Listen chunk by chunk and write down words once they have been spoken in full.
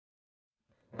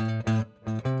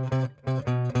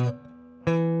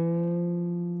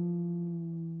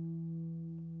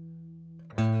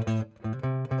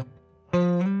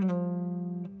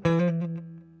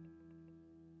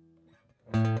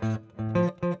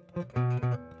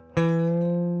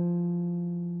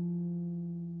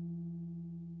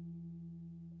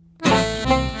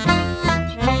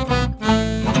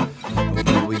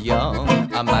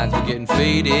Getting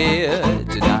faded,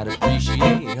 did not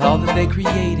appreciate all that they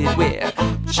created. We're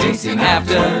chasing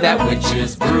after that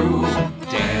witch's brew.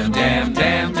 Damn, damn,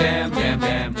 damn, damn, damn,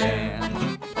 damn,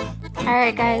 damn.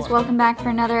 Alright guys, welcome back for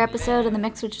another episode of the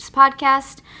Mixed Witches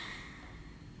podcast.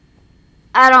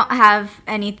 I don't have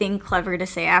anything clever to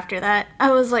say after that.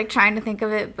 I was trying to think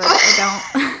of it, but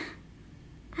I don't.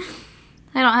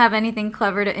 I don't have anything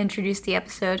clever to introduce the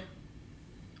episode.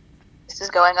 This is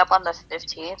going up on the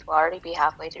 15th. We'll already be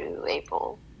halfway through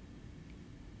April.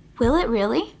 Will it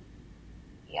really?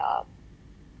 Yeah.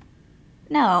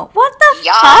 No. What the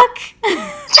fuck?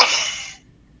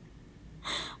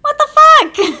 What the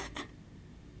fuck?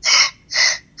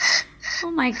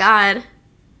 Oh my god.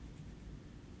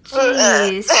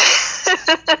 Jeez.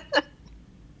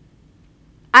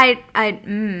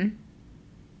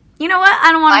 You know what?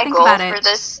 I don't want to think about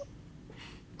it.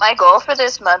 My goal for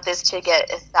this month is to get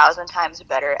 1,000 times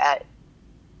better at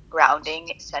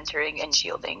grounding, centering, and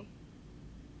shielding.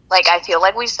 I feel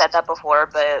like we've said that before,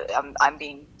 but I'm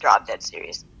being drop dead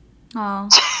serious. Oh,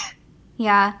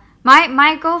 yeah.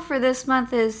 My goal for this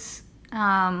month is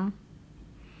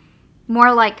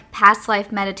more like past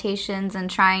life meditations and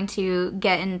trying to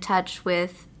get in touch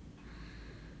with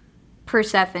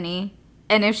Persephone.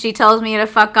 And if she tells me to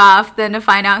fuck off, then to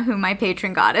find out who my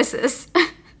patron goddess is.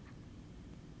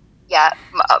 Yeah,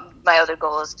 my other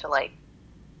goal is to,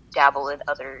 dabble in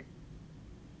other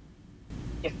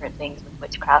different things with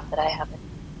witchcraft that I haven't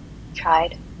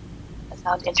tried. That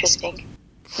sounds interesting.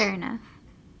 Fair enough.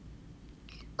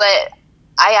 But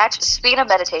speaking of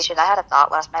meditation, I had a thought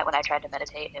last night when I tried to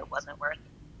meditate and it wasn't working.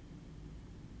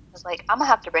 I was like, I'm going to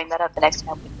have to bring that up the next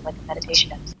time we do, a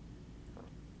meditation episode.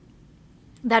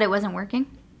 That it wasn't working?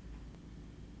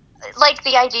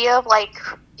 The idea of,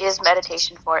 is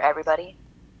meditation for everybody?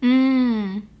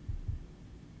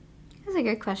 That's a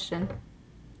good question.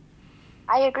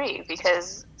 I agree,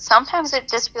 because sometimes it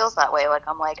just feels that way.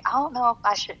 I'm I don't know if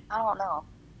I should, I don't know.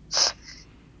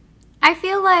 I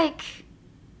feel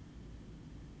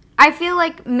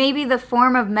like maybe the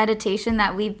form of meditation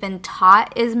that we've been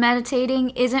taught is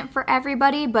meditating isn't for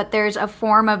everybody, but there's a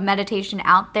form of meditation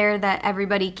out there that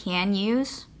everybody can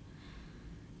use.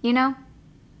 You know?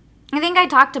 I think I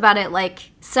talked about it,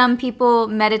 some people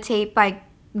meditate by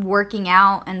working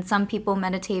out and some people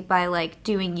meditate by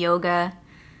doing yoga.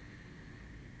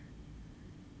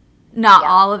 Not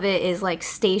all of it is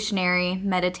stationary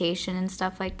meditation and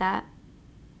stuff like that.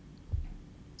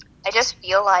 I just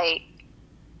feel what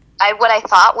I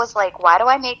thought was why do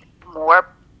I make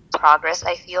more progress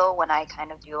I feel when I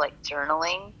kind of do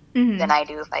journaling than I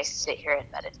do if I sit here and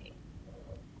meditate.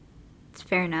 It's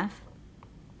fair enough.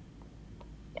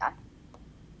 Yeah.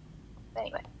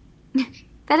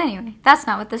 But anyway, that's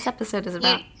not what this episode is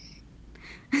about.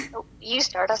 You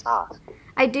start us off.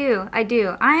 I do.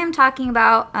 I am talking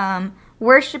about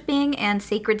worshiping and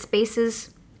sacred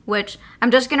spaces, which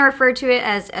I'm just going to refer to it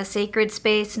as a sacred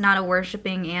space, not a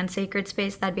worshiping and sacred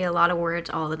space. That'd be a lot of words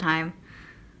all the time.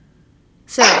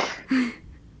 So,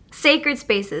 sacred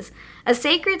spaces. A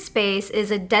sacred space is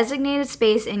a designated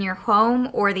space in your home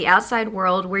or the outside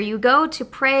world where you go to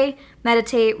pray,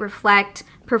 meditate, reflect,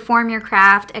 perform your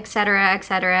craft, etc.,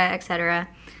 etc., etc.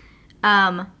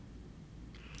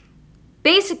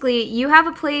 Basically, you have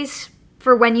a place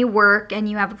for when you work, and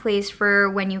you have a place for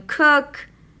when you cook,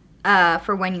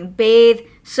 for when you bathe.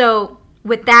 So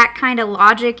with that kind of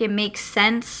logic, it makes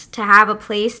sense to have a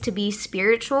place to be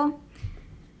spiritual.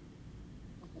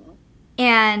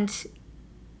 And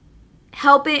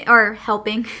having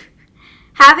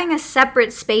a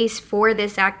separate space for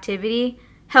this activity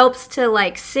helps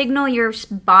to signal your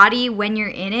body when you're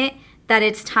in it that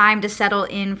it's time to settle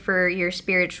in for your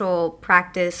spiritual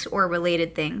practice or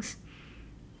related things.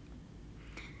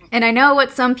 And I know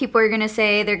what some people are going to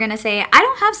say. They're going to say, I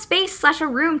don't have space / a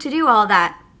room to do all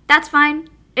that. That's fine.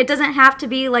 It doesn't have to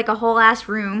be a whole ass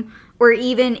room or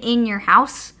even in your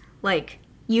house.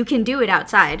 You can do it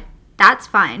outside. That's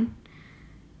fine.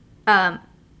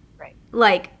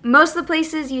 Most of the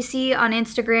places you see on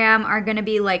Instagram are going to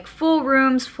be full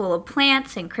rooms full of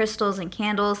plants and crystals and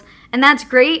candles. And that's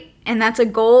great. And that's a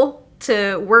goal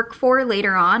to work for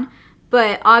later on.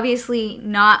 But obviously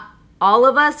not all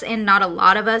of us and not a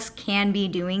lot of us can be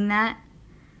doing that.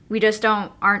 We just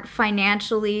aren't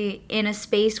financially in a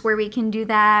space where we can do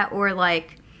that, or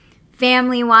like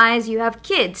family wise, you have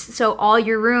kids, so all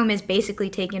your room is basically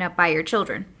taken up by your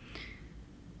children.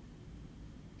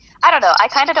 I don't know. I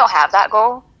kind of don't have that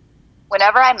goal.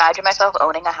 Whenever I imagine myself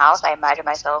owning a house, I imagine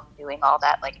myself doing all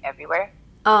that like everywhere.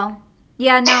 Oh,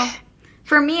 yeah, no.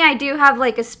 For me, I do have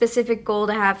like a specific goal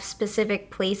to have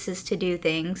specific places to do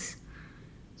things.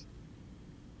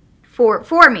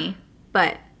 For me,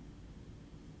 but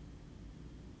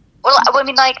well, I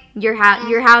mean, like your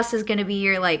house is going to be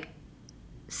your like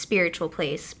spiritual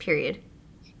place, period.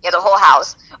 Yeah, the whole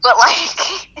house. But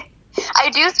like I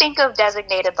do think of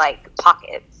designated like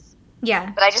pockets.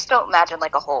 Yeah. But I just don't imagine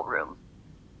like a whole room.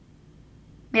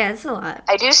 Yeah, it's a lot.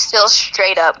 I do still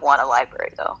straight up want a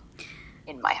library though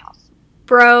in my house.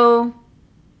 Bro,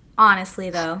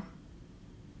 honestly though,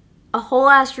 a whole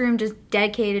ass room just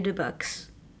dedicated to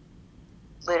books.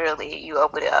 Literally, you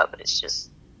open it up and it's just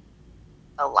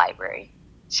a library.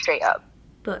 Straight up.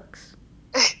 Books.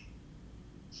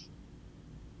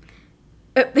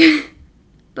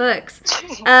 Books.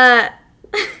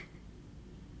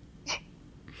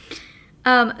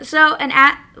 So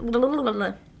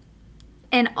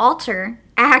an altar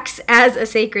acts as a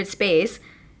sacred space,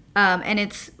 and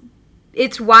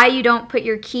it's why you don't put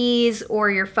your keys or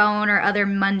your phone or other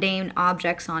mundane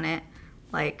objects on it.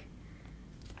 Like,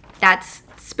 that's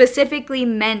specifically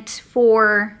meant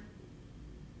for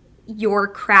your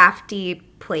crafty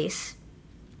place.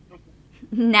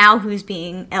 Now who's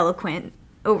being eloquent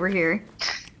over here?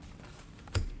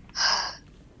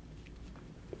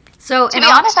 So, to be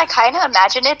honest, I kind of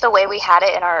imagine it the way we had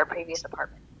it in our previous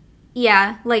apartment.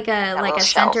 Yeah, like a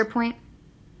center point.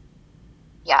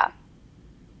 Yeah.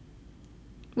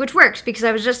 Which works, because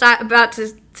I was just about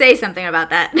to say something about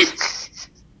that.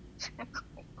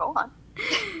 Go on.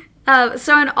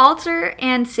 So an altar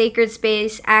and sacred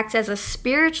space acts as a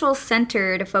spiritual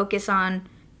center to focus on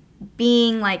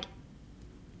being like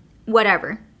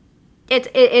whatever.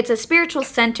 It's a spiritual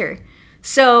center.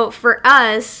 So for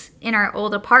us in our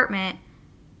old apartment,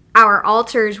 our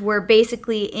altars were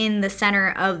basically in the center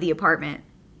of the apartment,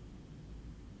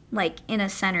 like in a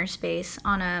center space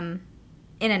on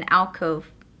in an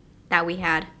alcove that we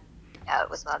had. Yeah, it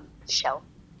was on the shelf.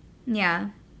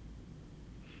 Yeah.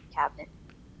 Cabinet.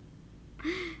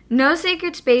 No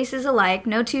sacred space is alike.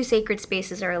 No two sacred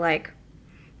spaces are alike.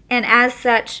 And as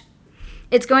such,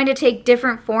 it's going to take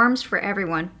different forms for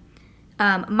everyone.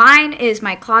 Mine is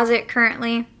my closet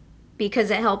currently, because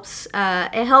it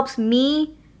helps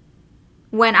me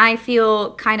when I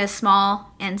feel kind of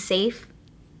small and safe.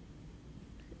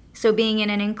 So being in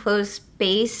an enclosed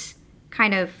space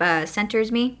kind of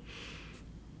centers me.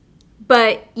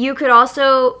 But you could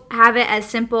also have it as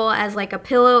simple as like a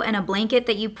pillow and a blanket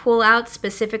that you pull out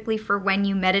specifically for when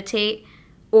you meditate,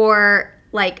 or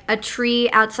like a tree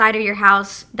outside of your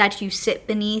house that you sit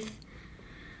beneath.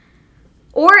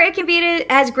 Or it can be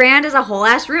as grand as a whole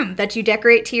ass room that you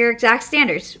decorate to your exact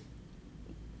standards.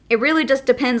 It really just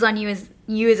depends on you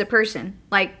as a person.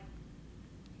 Like,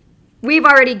 we've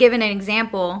already given an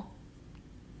example.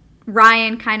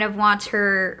 Ryan kind of wants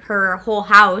her whole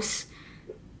house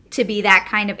to be that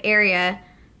kind of area,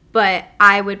 but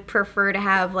I would prefer to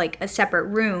have like a separate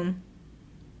room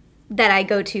that I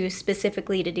go to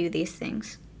specifically to do these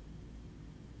things.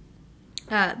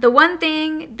 The one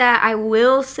thing that I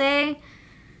will say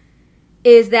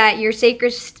is that your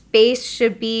sacred space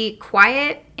should be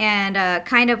quiet and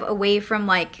kind of away from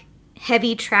like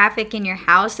heavy traffic in your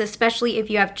house, especially if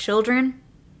you have children.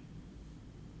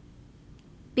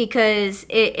 Because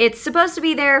it's supposed to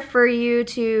be there for you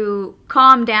to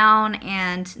calm down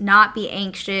and not be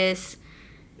anxious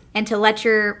and to let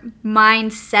your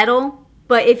mind settle.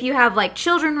 But if you have like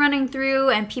children running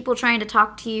through and people trying to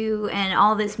talk to you and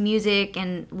all this music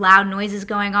and loud noises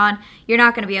going on, you're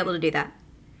not going to be able to do that.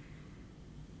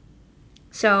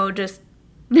 So just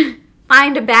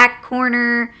find a back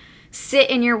corner, sit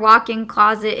in your walk-in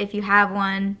closet if you have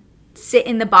one, sit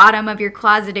in the bottom of your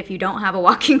closet if you don't have a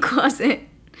walk-in closet.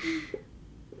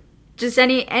 Just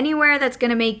anywhere that's going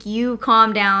to make you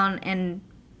calm down and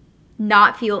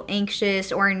not feel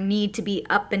anxious or need to be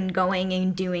up and going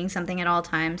and doing something at all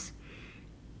times.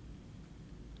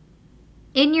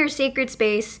 In your sacred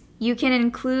space, you can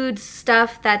include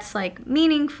stuff that's like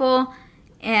meaningful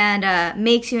and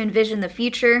makes you envision the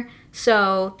future.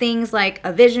 So things like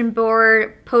a vision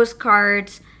board,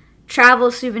 postcards, travel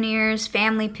souvenirs,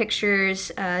 family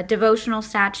pictures, devotional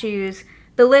statues,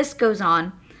 the list goes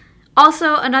on.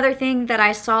 Also, another thing that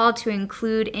I saw to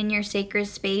include in your sacred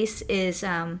space is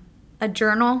a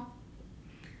journal.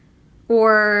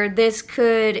 Or this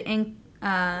could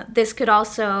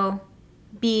also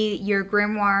be your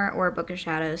grimoire or book of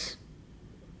shadows.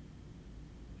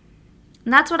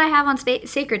 And that's what I have on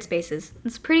sacred spaces.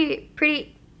 It's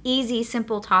pretty easy,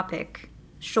 simple topic.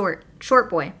 Short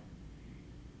boy.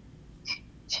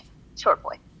 Short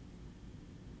boy.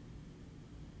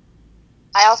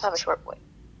 I also have a short boy.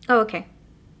 Oh, okay.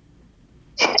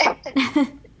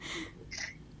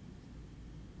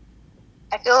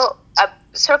 I feel,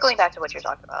 circling back to what you're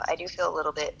talking about, I do feel a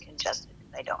little bit congested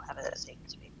because I don't have a sacred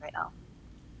space right now.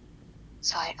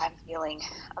 So I'm feeling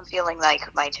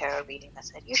like my tarot reading that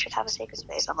said, you should have a sacred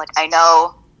space. I'm like, I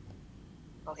know.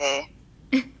 Okay.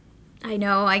 I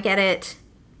know, I get it.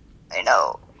 I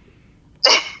know.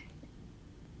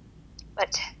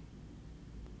 But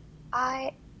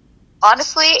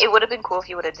honestly, it would have been cool if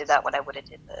you would have did that when I would have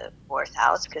did the 4th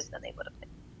house, because then they would have been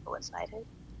coincided.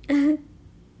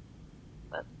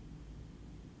 But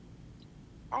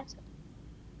that's it.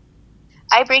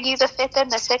 I bring you the 5th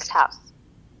and the 6th house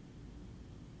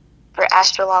for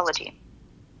astrology.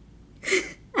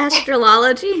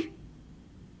 Astrology?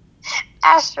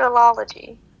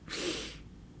 Astrology.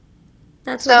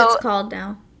 That's what it's called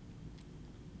now.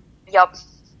 Yup.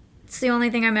 It's the only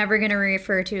thing I'm ever going to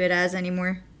refer to it as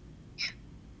anymore.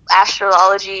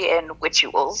 Astrology and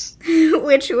witchuals.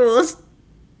 Witchuals.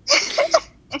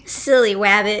 Silly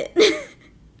wabbit.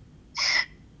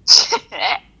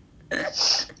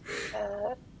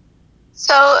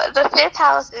 So the 5th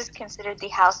house is considered the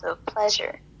house of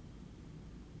pleasure.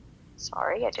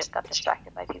 Sorry, I just got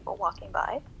distracted by people walking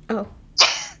by. Oh.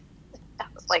 I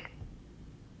was like,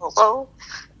 hello?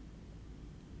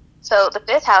 So the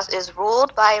 5th house is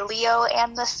ruled by Leo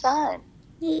and the sun.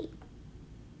 Me.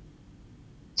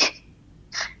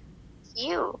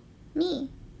 You. Me.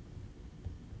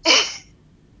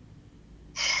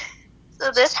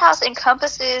 So this house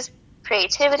encompasses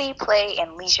creativity, play,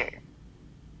 and leisure.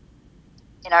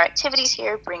 And our activities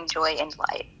here bring joy and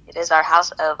light. It is our house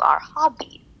of our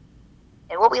hobby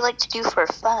and what we like to do for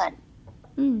fun.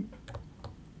 Mm.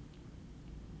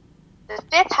 The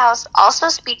 5th house also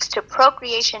speaks to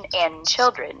procreation and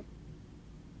children,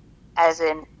 as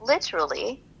in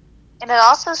literally, and it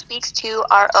also speaks to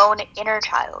our own inner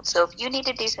child. So if you need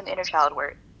to do some inner child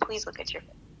work, please look at your 5th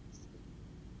house.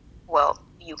 Well,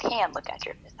 you can look at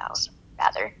your 5th house,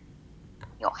 rather.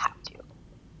 You don't have to.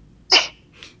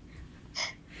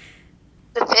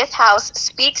 The 5th house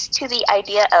speaks to the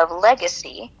idea of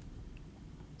legacy,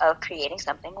 of creating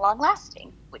something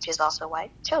long-lasting, which is also why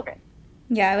children.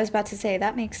 Yeah, I was about to say,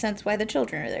 that makes sense why the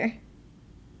children are there.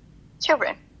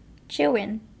 Children.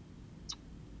 Children.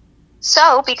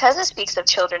 So, because it speaks of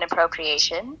children and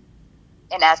procreation,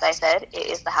 and as I said, it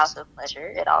is the house of pleasure,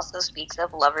 it also speaks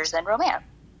of lovers and romance.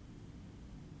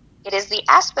 It is the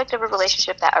aspect of a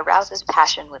relationship that arouses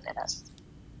passion within us.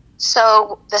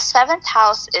 So, the 7th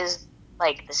house is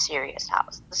like the serious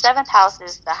house. The 7th house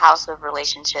is the house of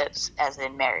relationships, as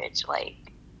in marriage,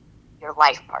 like your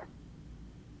life partner,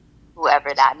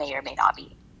 whoever that may or may not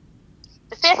be.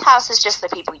 The 5th house is just the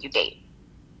people you date,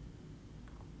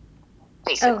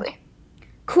 basically. Oh,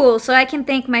 cool, so I can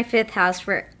thank my 5th house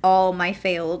for all my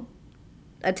failed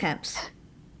attempts.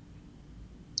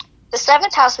 The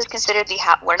 7th house is considered the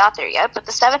house, we're not there yet, but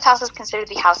the 7th house is considered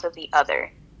the house of the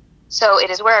other. So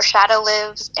it is where our shadow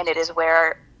lives, and it is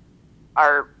where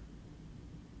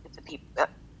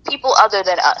people other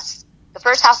than us. The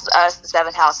 1st house is us, the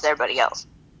 7th house is everybody else.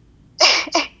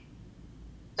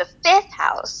 The 5th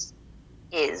house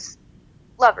is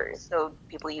lovers, so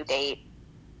people you date,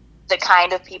 the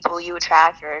kind of people you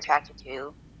attract or are attracted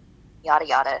to, yada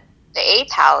yada. The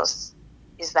 8th house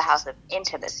is the house of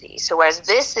intimacy. So whereas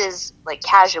this is like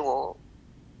casual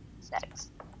sex,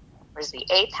 whereas the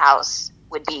 8th house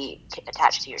would be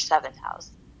attached to your 7th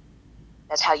house.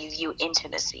 That's how you view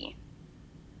intimacy.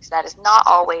 Because that is not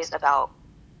always about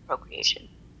procreation.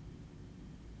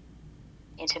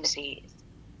 Intimacy is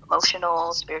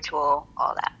emotional, spiritual,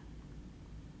 all that.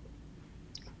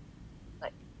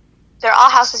 But they're all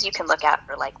houses you can look at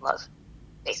for like love.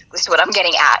 Basically is what I'm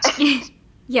getting at.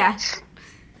 Yeah.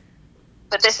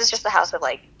 But this is just the house of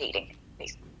like dating,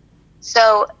 basically.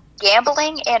 So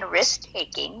gambling and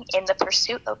risk-taking in the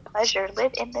pursuit of pleasure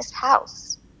live in this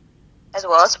house, as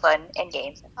well as fun and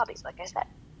games and hobbies, like I said.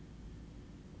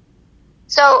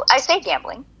 So I say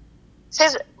gambling. It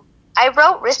says, I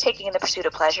wrote risk-taking in the pursuit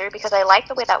of pleasure because I like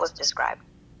the way that was described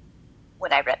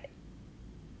when I read it.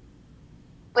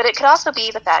 But it could also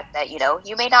be the fact that,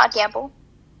 you may not gamble.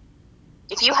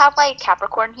 If you have like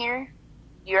Capricorn here,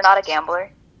 you're not a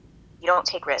gambler. You don't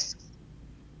take risks.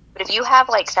 But if you have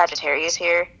like Sagittarius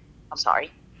here, I'm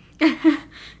sorry.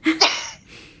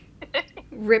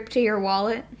 Rip to your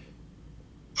wallet.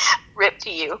 Rip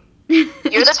to you.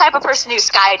 You're the type of person who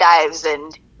skydives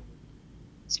and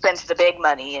spends the big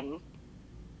money and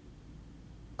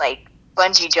like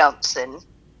bungee jumps, and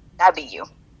that'd be you.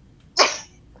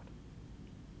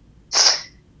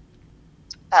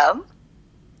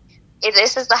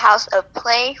 This is the house of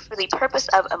play for the purpose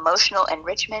of emotional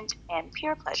enrichment and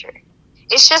pure pleasure.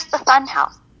 It's just the fun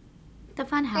house. The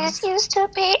fun house. This used to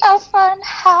be a fun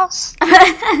house.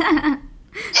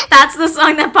 That's the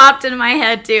song that popped in my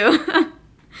head too.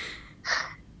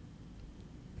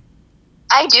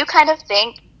 I do kind of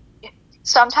think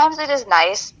sometimes it is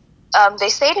nice. They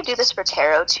say to do this for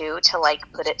tarot too, to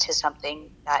like put it to something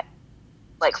that,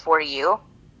 like, for you.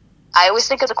 I always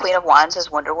think of the Queen of Wands as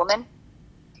Wonder Woman.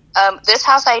 This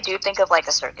house I do think of like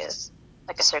a circus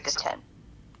tent.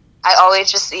 I always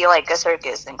just see like a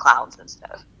circus and clowns and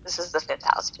stuff. This is the 5th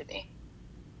house to me.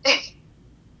 That's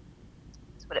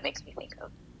what it makes me think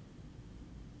of.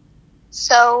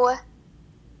 So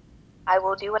I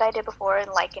will do what I did before and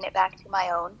liken it back to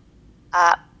my own.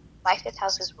 My 5th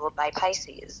house is ruled by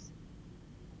Pisces,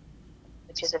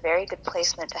 which is a very good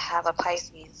placement to have a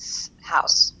Pisces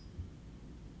house.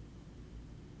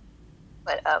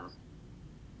 But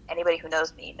anybody who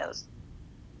knows me knows.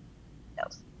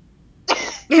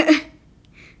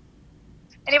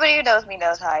 Anybody who knows me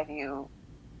knows how I view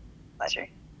pleasure.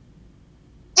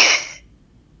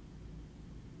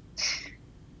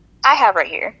 I have right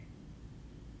here.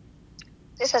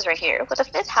 This says right here, with a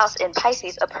 5th house in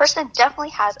Pisces, a person definitely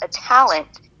has a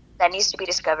talent that needs to be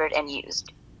discovered and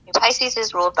used. And Pisces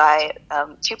is ruled by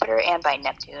Jupiter and by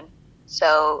Neptune.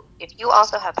 So if you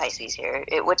also have Pisces here,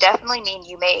 it would definitely mean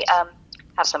you may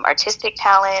have some artistic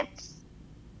talents.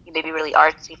 You may be really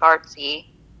artsy-fartsy,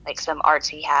 like some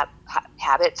artsy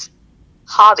habits,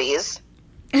 hobbies,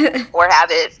 or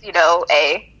habits,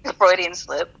 a Freudian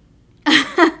slip.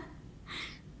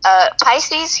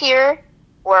 Pisces here,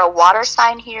 or a water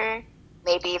sign here,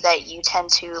 maybe that you tend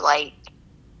to like.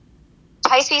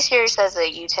 Pisces here says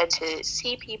that you tend to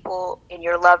see people in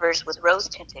your lovers with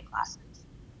rose-tinted glasses.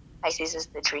 Pisces is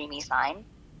the dreamy sign.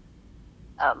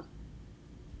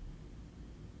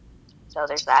 So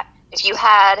there's that. If you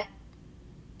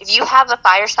have a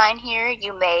fire sign here,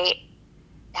 you may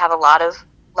have a lot of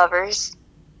lovers,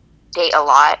 date a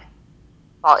lot,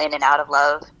 fall in and out of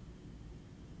love,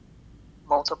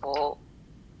 multiple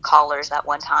callers at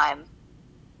one time.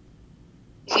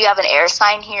 If you have an air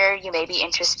sign here, you may be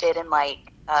interested in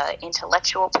like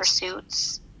intellectual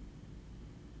pursuits,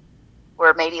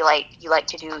 or maybe like you like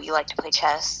to play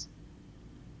chess,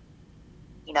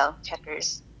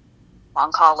 checkers,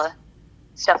 Mancala,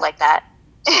 stuff like that.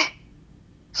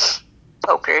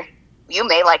 Poker. You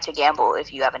may like to gamble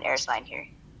if you have an air sign here,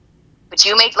 but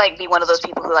you may like be one of those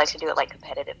people who likes to do it like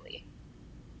competitively.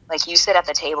 Like you sit at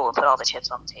the table and put all the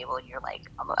chips on the table, and you're like,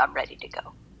 I'm ready to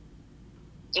go.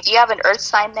 If you have an earth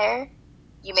sign there,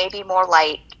 you may be more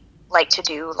like to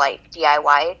do like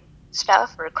DIY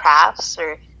stuff or crafts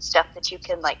or stuff that you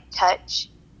can like touch,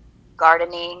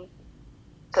 gardening,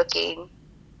 cooking,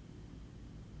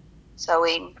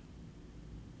 sewing,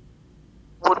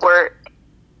 woodwork,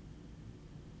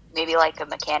 maybe like a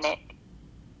mechanic.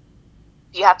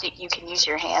 You can use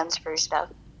your hands for stuff.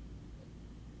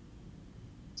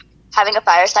 Having a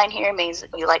fire sign here means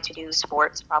you like to do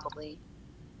sports, probably.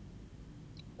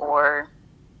 Or,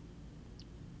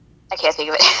 I can't think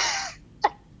of it.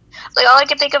 Like, all I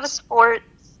can think of is sports.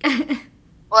 Well,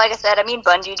 like I said, I mean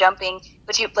bungee jumping,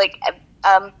 but you, like,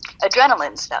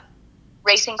 adrenaline stuff.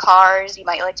 Racing cars, you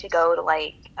might like to go to,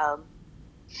 like,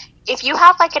 if you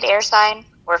have, like, an air sign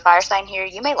or a fire sign here,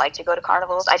 you may like to go to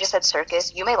carnivals. I just said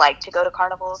circus. You may like to go to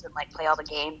carnivals and, like, play all the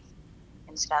games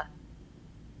and stuff.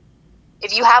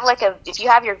 If you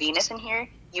have your Venus in here,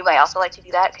 you might also like to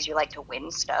do that because you like to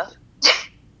win stuff.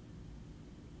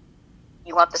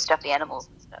 You want the stuffed animals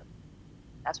and stuff.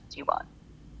 That's what you want.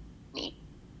 Neat.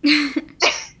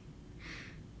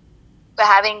 But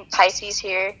having Pisces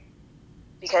here,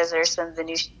 because there's some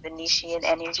Venusian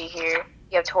energy here.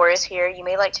 You have Taurus here. You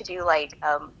may like to do like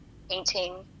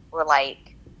painting, or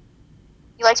like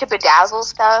you like to bedazzle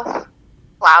stuff,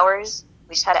 flowers.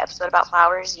 We just had an episode about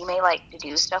flowers. You may like to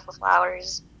do stuff with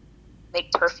flowers,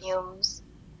 make perfumes,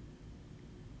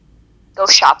 go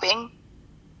shopping.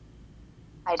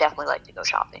 I definitely like to go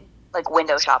shopping, like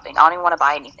window shopping. I don't even want to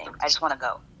buy anything. I just want to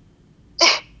go.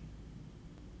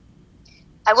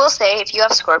 I will say, if you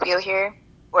have Scorpio here,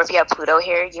 or if you have Pluto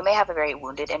here, you may have a very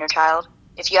wounded inner child.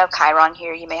 If you have Chiron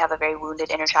here, you may have a very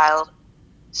wounded inner child.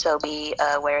 So be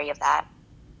wary of that.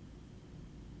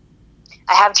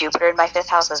 I have Jupiter in my 5th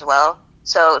house as well.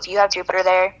 So if you have Jupiter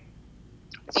there,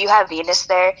 if you have Venus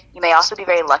there, you may also be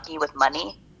very lucky with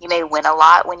money. You may win a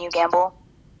lot when you gamble.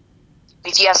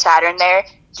 If you have Saturn there,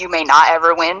 you may not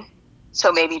ever win,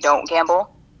 so maybe don't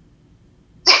gamble.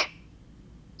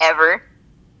 Ever.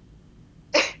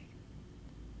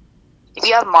 If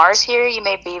you have Mars here, you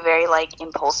may be very,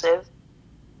 impulsive,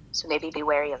 so maybe be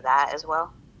wary of that as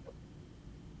well.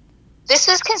 This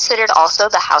is considered also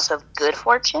the house of good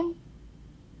fortune,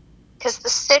 because the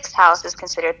 6th house is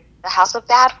considered the house of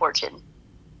bad fortune.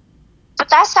 But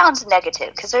that sounds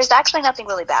negative, because there's actually nothing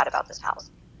really bad about this house,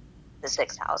 the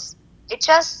 6th house. It's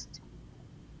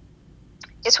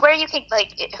where you can,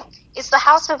 it's the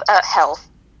house of health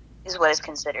is what is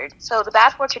considered. So the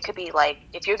bad fortune could be,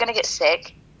 if you're going to get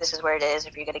sick, this is where it is.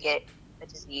 If you're going to get a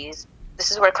disease,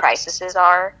 this is where crises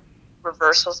are,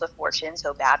 reversals of fortune,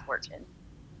 so bad fortune.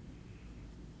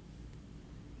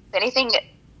 If anything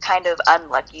kind of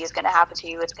unlucky is going to happen to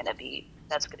you, that's going to be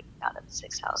found in the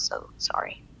 6th house, so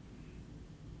sorry.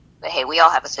 But hey, we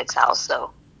all have a 6th house,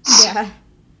 so. Yeah.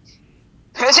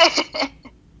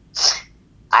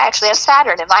 I actually have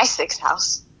Saturn in my 6th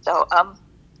house, so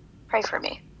pray for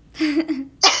me.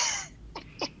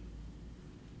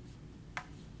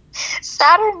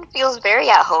 Saturn feels very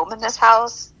at home in this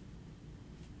house,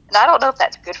 and I don't know if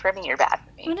that's good for me or bad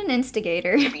for me. What an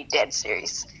instigator. To be dead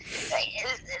serious.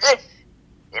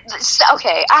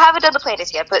 Okay, I haven't done the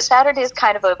planets yet, but Saturn is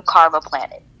kind of a karma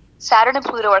planet. Saturn and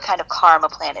Pluto are kind of karma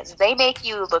planets. They make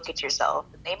you look at yourself.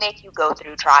 They make you go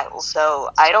through trials.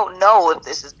 So I don't know if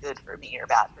this is good for me or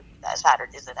bad for me that Saturn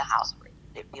is in a house where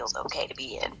it feels okay to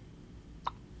be in.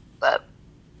 But.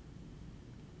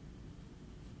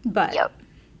 Yep.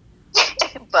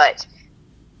 But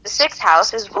the 6th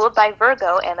house is ruled by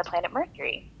Virgo and the planet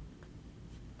Mercury.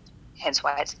 Hence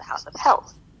why it's the house of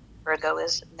health. Virgo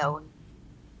is known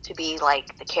to be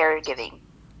like the caregiving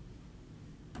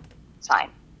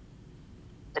sign.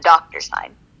 The doctor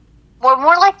sign.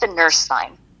 More like the nurse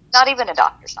sign. Not even a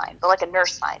doctor sign, but like a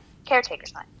nurse sign. Caretaker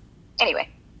sign. Anyway.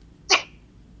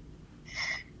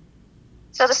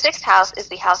 So the 6th house is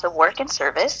the house of work and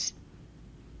service.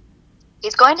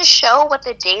 It's going to show what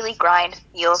the daily grind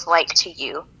feels like to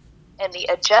you and the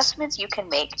adjustments you can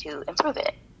make to improve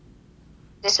it.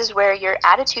 This is where your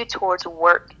attitude towards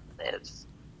work lives.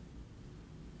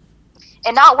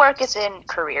 And not work as in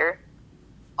career,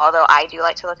 although I do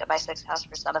like to look at my 6th house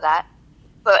for some of that,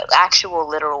 but actual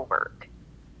literal work.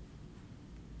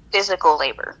 Physical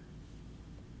labor.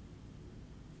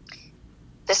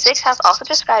 The 6th house also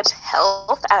describes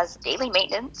health as daily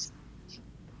maintenance.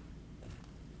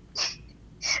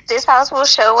 This house will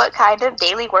show what kind of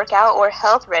daily workout or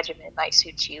health regimen might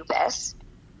suit you best.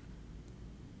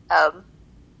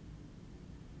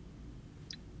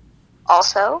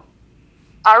 Also,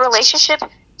 our relationship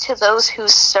to those who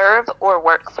serve or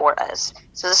work for us.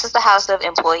 So this is the house of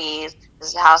employees. This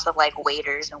is the house of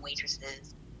waiters and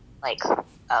waitresses. I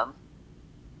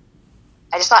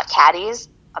just thought caddies.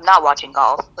 I'm not watching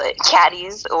golf, but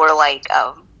caddies or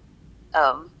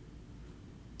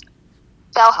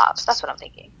bellhops. That's what I'm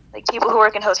thinking. People who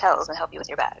work in hotels and help you with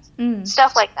your bags.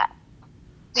 Stuff like that.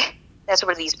 That's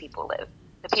where these people live.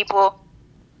 The people.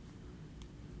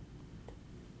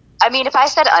 I mean, if I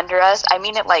said under us, I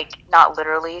mean it not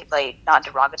literally, not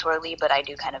derogatorily, but I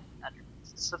do kind of under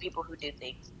us. So people who do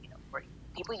things, for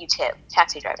people you tip,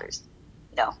 taxi drivers,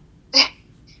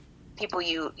 people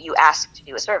you ask to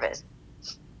do a service.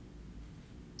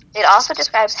 It also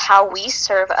describes how we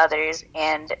serve others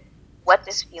and what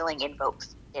this feeling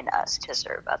invokes in us to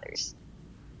serve others.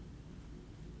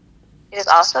 It is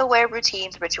also where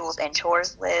routines, rituals, and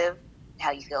chores live,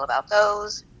 how you feel about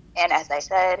those, and as I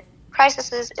said,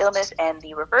 crises, illness, and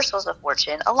the reversals of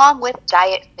fortune, along with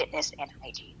diet, fitness, and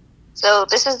hygiene. So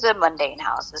this is the mundane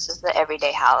house. This is the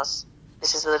everyday house.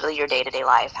 This is literally your day-to-day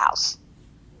life house.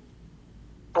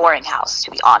 Boring house,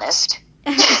 to be honest.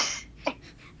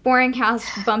 Boring house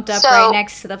bumped up right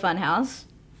next to the fun house.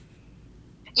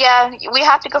 Yeah, we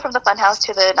have to go from the fun house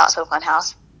to the not so fun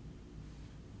house.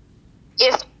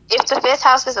 If the 5th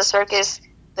house is a circus,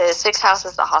 the 6th house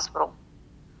is the hospital.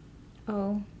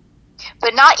 Oh.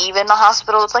 But not even the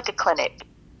hospital, it's like a clinic.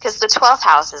 Because the 12th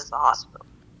house is the hospital.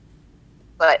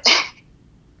 But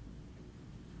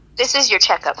this is your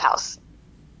checkup house.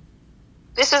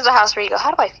 This is the house where you go, how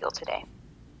do I feel today?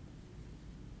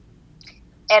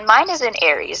 And mine is in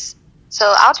Aries.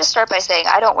 So I'll just start by saying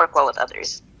I don't work well with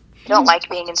others. I don't like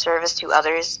being in service to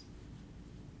others.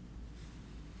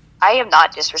 I am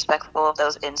not disrespectful of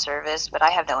those in service, but I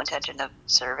have no intention of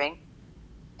serving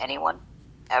anyone,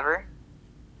 ever.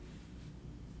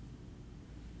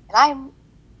 And I'm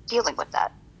dealing with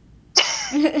that.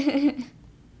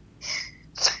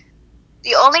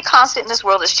 The only constant in this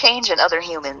world is change and other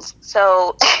humans.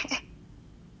 So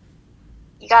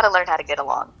you got to learn how to get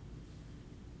along.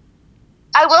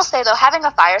 I will say, though, having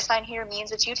a fire sign here means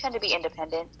that you tend to be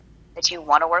independent, that you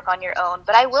want to work on your own.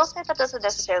 But I will say that doesn't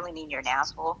necessarily mean you're an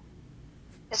asshole.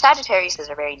 The Sagittariuses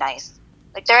are very nice.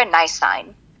 Like, they're a nice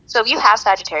sign. So if you have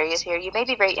Sagittarius here, you may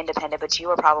be very independent, but you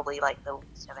are probably, like, the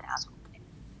least of an asshole.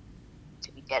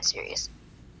 To be dead serious.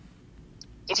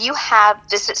 If you have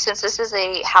this, since this is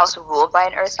a house ruled by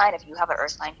an earth sign, if you have an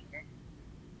earth sign here,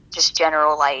 just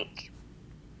general, like,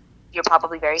 you're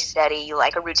probably very steady, you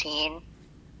like a routine,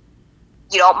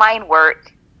 you don't mind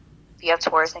work. If you have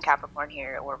Taurus and Capricorn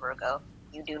here, or Virgo,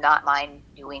 you do not mind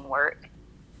doing work,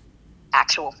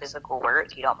 actual physical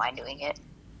work, you don't mind doing it.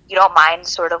 You don't mind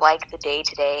sort of like the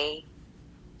day-to-day,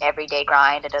 everyday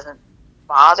grind. It doesn't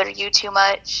bother you too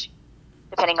much,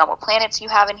 depending on what planets you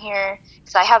have in here.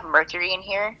 Because I have Mercury in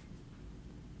here,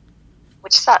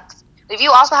 which sucks. If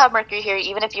you also have Mercury here,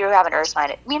 even if you have an earth sign,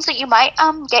 it means that you might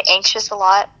get anxious a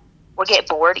lot or get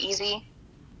bored easy.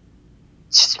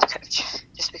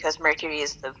 Just because Mercury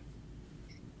is the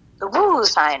woo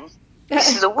sign.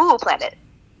 This is the woo planet.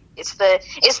 It's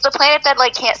the planet that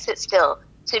like can't sit still.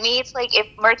 To me, it's like if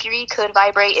Mercury could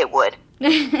vibrate, it would.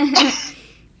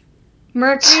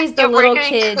 Mercury's the little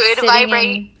kid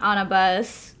sitting on a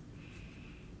bus.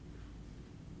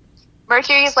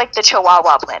 Mercury is like the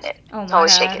Chihuahua planet. Oh it's my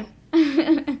always God.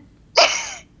 shaking.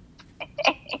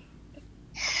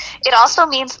 It also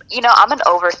means, I'm an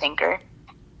overthinker.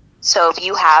 So if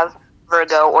you have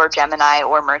Virgo or Gemini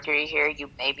or Mercury here, you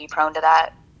may be prone to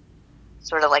that.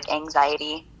 Sort of like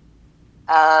anxiety.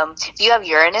 If you have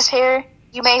Uranus here,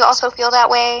 you may also feel that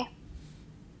way.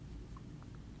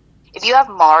 If you have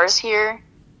Mars here,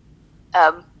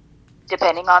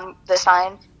 depending on the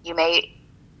sign, you may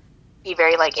be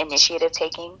very like initiative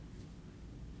taking.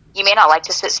 You may not like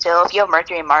to sit still. If you have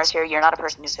Mercury and Mars here, you're not a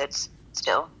person who sits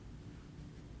still.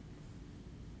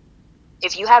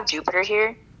 If you have Jupiter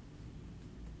here,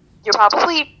 it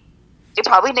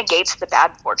probably negates the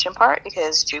bad fortune part,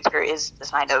 because Jupiter is the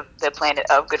sign of the planet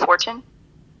of good fortune.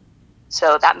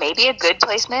 So that may be a good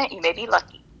placement. You may be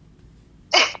lucky.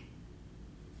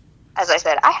 As I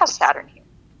said, I have Saturn here.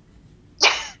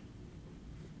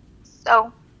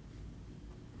 So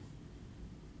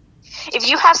if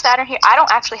you have Saturn here, I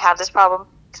don't actually have this problem,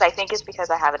 because I think it's because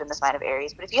I have it in the sign of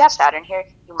Aries. But if you have Saturn here,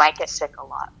 you might get sick a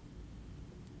lot.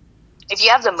 If you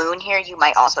have the moon here, you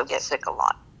might also get sick a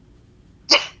lot.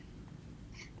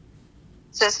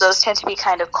 Since those tend to be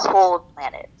kind of cold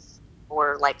planets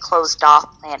or like closed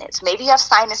off planets. Maybe you have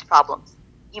sinus problems.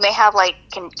 You may have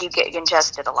you get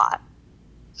congested a lot.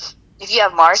 If you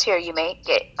have Mars here, you may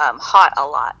get hot a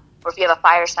lot. Or if you have a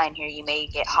fire sign here, you may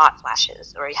get hot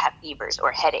flashes or you have fevers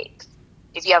or headaches.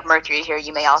 If you have Mercury here,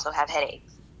 you may also have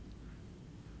headaches.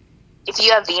 If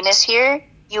you have Venus here,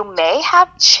 you may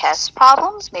have chest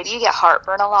problems. Maybe you get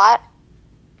heartburn a lot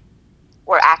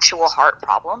or actual heart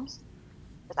problems.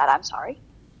 For that, I'm sorry.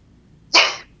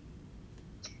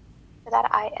 For that,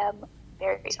 I am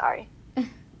very sorry.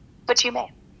 But you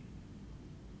may.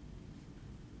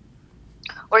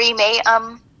 Or you may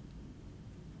have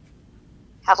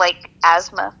like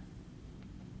asthma.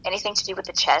 Anything to do with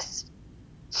the chest.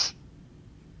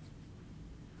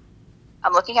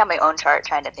 I'm looking at my own chart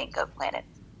trying to think of planets.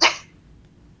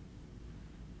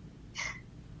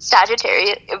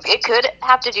 Sagittarius, it could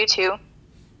have to do too,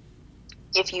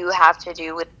 if you have to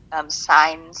do with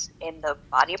signs in the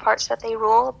body parts that they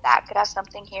rule, that could have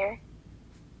something here.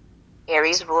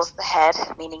 Aries rules the head,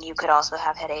 meaning you could also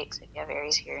have headaches if you have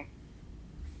Aries here.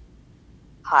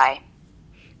 Hi.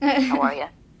 How are you?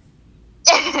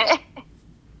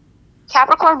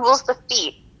 Capricorn rules the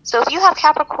feet. So if you have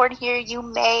Capricorn here, you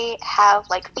may have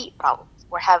like feet problems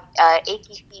or have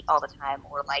achy feet all the time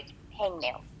or like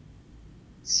hangnails.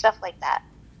 Stuff like that.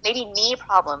 Maybe knee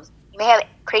problems. You may have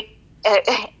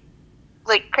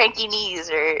like cranky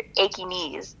knees or achy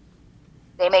knees.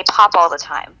 They may pop all the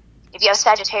time. If you have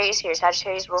Sagittarius here,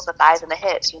 Sagittarius rules the thighs and the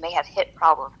hips. You may have hip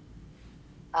problems.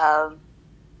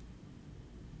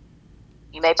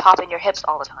 You may pop in your hips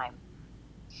all the time.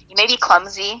 You may be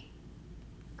clumsy.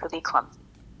 Could be clumsy.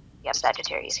 You have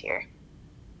Sagittarius here.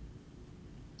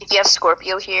 If you have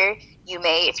Scorpio here, you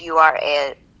may, if you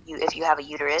have a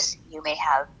uterus, you may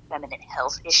have feminine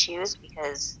health issues,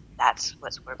 because that's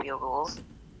what Scorpio rules.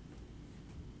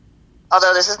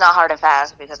 Although this is not hard and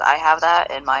fast, because I have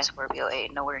that and my Scorpio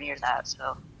ain't nowhere near that.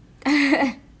 So,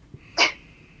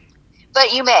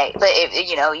 but you may,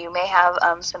 you may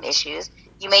have some issues.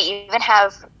 You may even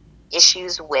have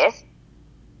issues with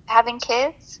having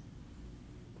kids.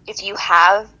 If you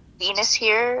have Venus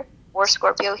here or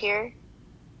Scorpio here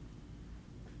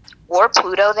or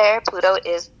Pluto there, Pluto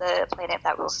is the planet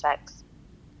that rules sex.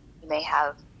 You may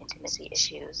have intimacy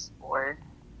issues or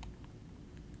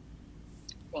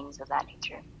things of that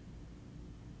nature.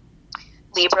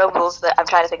 Libra rules I'm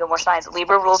trying to think of more signs.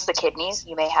 Libra rules the kidneys.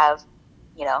 You may have,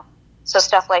 so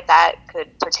stuff like that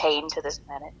could pertain to this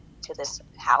planet, to this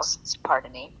house.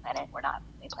 Pardon me, planet. We're not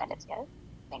any planets yet.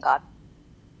 Thank God.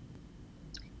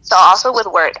 So also with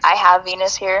work, I have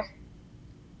Venus here.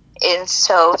 And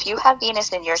so if you have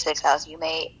Venus in your 6th house, you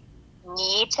may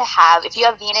need to have, if you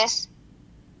have Venus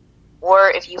or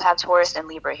if you have Taurus and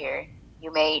Libra here,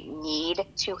 you may need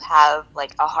to have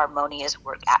like a harmonious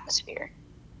work atmosphere.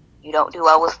 You don't do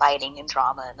well with fighting and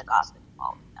drama and the gossip.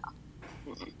 Oh, no.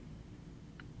 Mm-mm.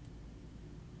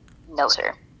 No,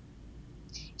 sir.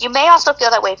 You may also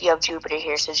feel that way if you have Jupiter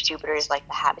here, since Jupiter is like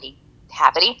the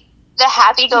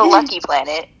happy-go-lucky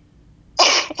planet.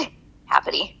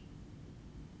 Happy.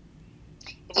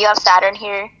 If you have Saturn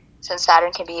here, since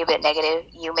Saturn can be a bit negative,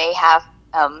 you may have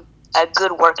a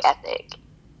good work ethic.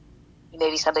 You may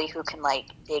be somebody who can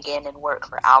like dig in and work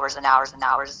for hours and hours and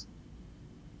hours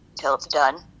until it's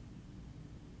done.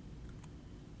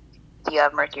 If you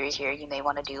have Mercury here, you may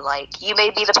want to do you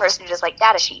may be the person who does like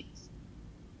data sheets.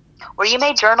 Or you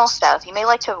may journal stuff. You may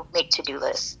like to make to-do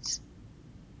lists.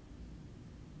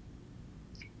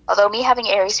 Although me having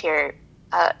Aries here,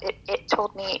 it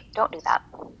told me, don't do that.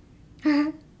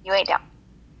 You ain't down.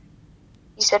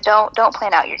 You said don't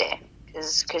plan out your day,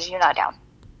 because you're not down.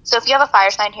 So if you have a fire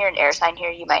sign here and air sign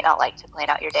here, you might not like to plan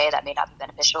out your day. That may not be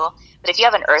beneficial. But if you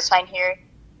have an earth sign here,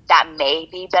 that may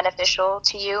be beneficial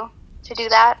to you to do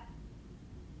that.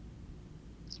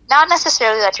 Not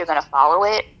necessarily that you're going to follow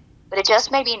it, but it just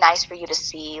may be nice for you to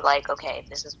see, like, okay,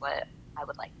 this is what I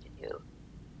would like to do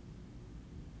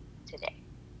today.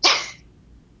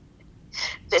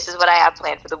 This is what I have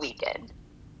planned for the weekend.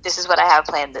 This is what I have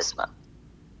planned this month.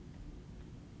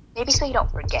 Maybe so you don't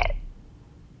forget.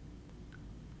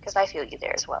 Because I feel you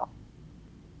there as well.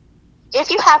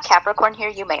 If you have Capricorn here,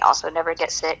 you may also never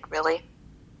get sick, really.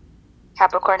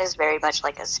 Capricorn is very much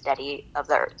like the steadiest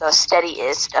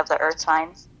of the earth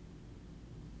signs.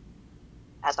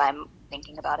 As I'm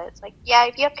thinking about it, it's like, yeah,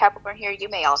 if you have Capricorn here, you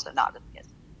may also not really get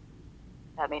sick.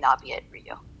 That may not be it for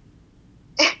you.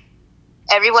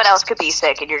 Everyone else could be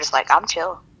sick, and you're just like, I'm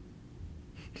chill.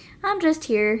 I'm just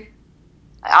here.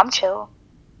 I'm chill.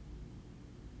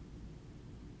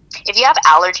 If you have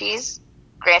allergies,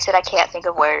 granted, I can't think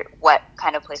of what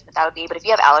kind of placement that would be, but if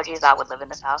you have allergies, I would live in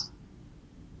this house.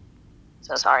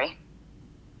 So sorry.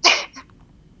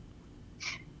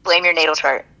 Blame your natal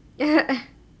chart.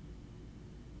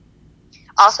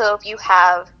 Also, if you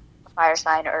have a fire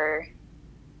sign or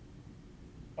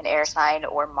an air sign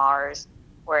or Mars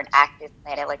or an active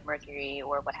planet like Mercury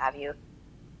or what have you,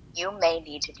 you may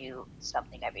need to do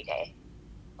something every day,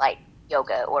 like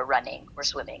yoga or running or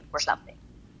swimming or something.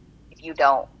 If you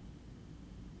don't,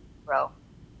 bro,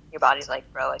 your body's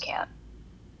like, bro, I can't.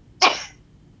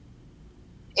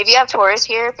 If you have Taurus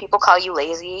here, people call you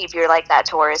lazy. If you're like that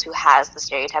Taurus who has the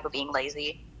stereotype of being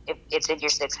lazy, if it's in your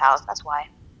 6th house, that's why.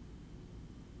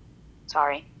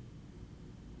 Sorry.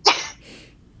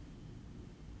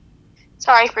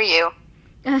 Sorry for you.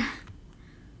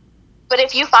 But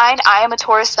if you find I am a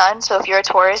Taurus sun, so if you're a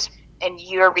Taurus and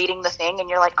you're reading the thing and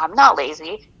you're like, I'm not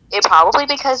lazy, it probably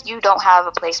because you don't have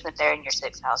a placement there in your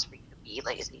 6th house for you to be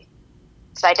lazy.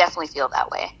 Because I definitely feel that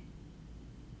way.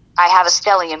 I have a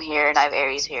stellium here and I have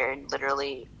Aries here, and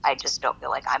literally I just don't feel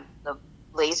like I'm the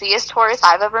laziest Taurus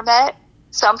I've ever met.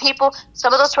 Some of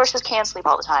those Tauruses can sleep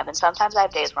all the time, and sometimes I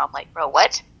have days where I'm like, bro,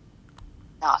 what?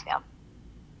 Nah, fam.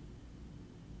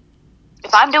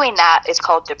 If I'm doing that, it's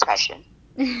called depression.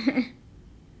 And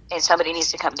somebody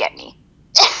needs to come get me.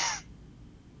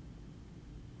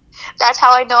 That's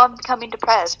how I know I'm becoming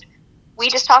depressed. We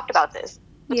just talked about this.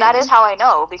 But Yeah. That is how I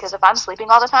know, because if I'm sleeping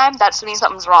all the time, that means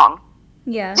something's wrong.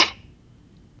 Yeah.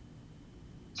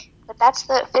 But that's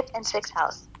the 5th and 6th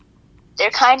house.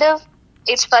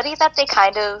 It's funny that they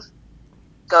kind of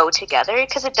go together,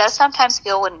 because it does sometimes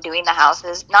feel when doing the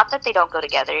houses, not that they don't go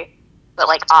together, but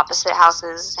like opposite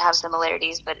houses have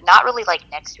similarities, but not really like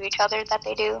next to each other that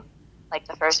they do. Like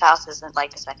the 1st house isn't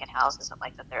like the 2nd house, isn't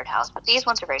like the 3rd house, but these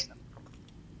ones are very similar.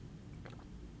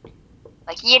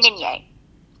 Like yin and yang.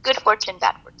 Good fortune,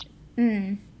 bad fortune.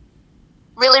 Mm.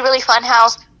 Really, really fun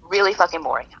house, really fucking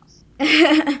boring house.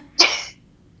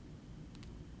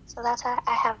 So that's how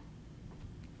I have.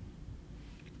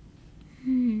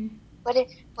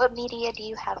 What media do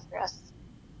you have for us?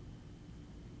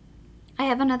 I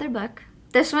have another book.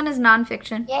 This one is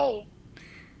nonfiction. Yay.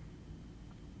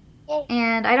 Yay.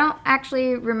 And I don't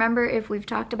actually remember if we've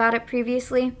talked about it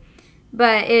previously,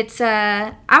 but it's,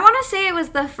 I want to say it was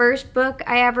the first book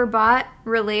I ever bought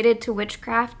related to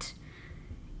witchcraft.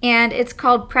 And it's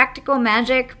called Practical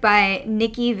Magic by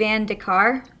Nikki Van de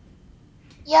Kar.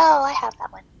 Yo, I have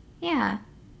that one. Yeah,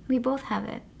 we both have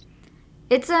it.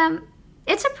 It's a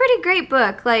pretty great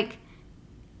book. Like,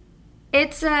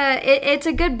 it's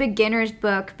a good beginner's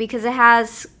book because it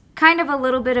has kind of a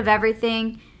little bit of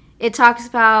everything. It talks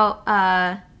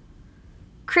about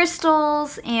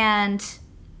crystals and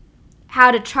how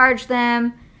to charge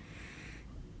them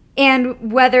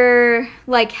and whether,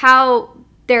 like, how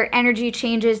their energy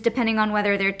changes depending on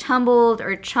whether they're tumbled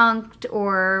or chunked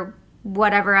or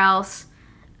whatever else.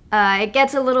 It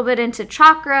gets a little bit into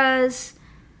chakras,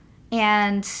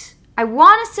 and I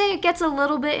want to say it gets a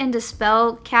little bit into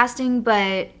spell casting,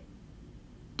 but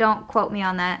don't quote me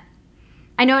on that.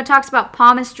 I know it talks about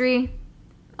palmistry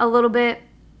a little bit.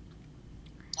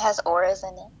 It has auras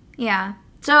in it. Yeah.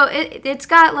 So it's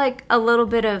got like a little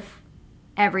bit of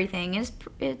everything.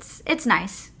 It's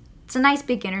nice. It's a nice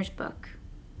beginner's book.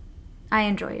 I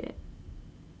enjoyed it.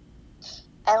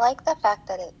 I like the fact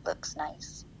that it looks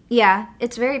nice. Yeah,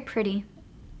 it's very pretty.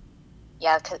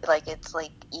 Yeah, 'cause, like, it's,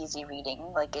 like, easy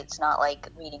reading. Like, it's not like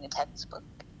reading a textbook.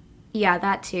 Yeah,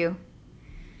 that too.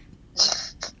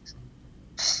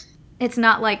 It's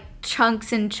not like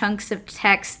chunks and chunks of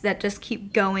text that just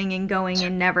keep going and going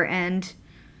and never end.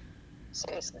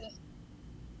 Seriously.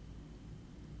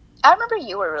 I remember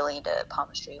you were really into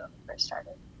palmistry when we first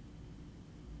started.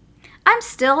 I'm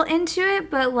still into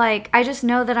it, but, like, I just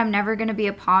know that I'm never going to be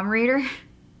a palm reader.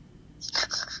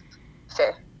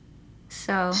 Fair.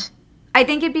 So, I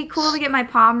think it'd be cool to get my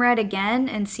palm read again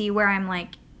and see where I'm,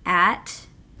 like, at.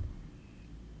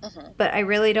 Mm-hmm. But I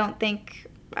really don't think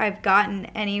I've gotten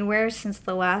anywhere since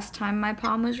the last time my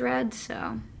palm was read,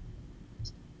 so.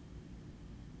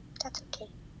 That's okay.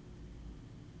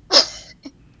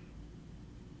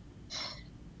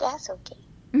 That's okay.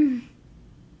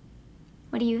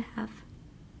 What do you have?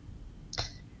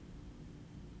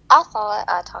 I thought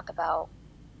I'd talk about,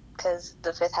 because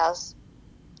the fifth house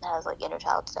has, like, inner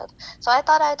child stuff. So I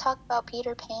thought I'd talk about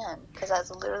Peter Pan, because that's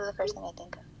literally the first thing I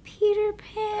think of. Peter When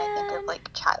I think Pan. of,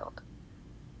 like, child.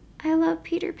 I love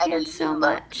Peter I know Pan you so love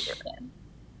much. Peter Pan.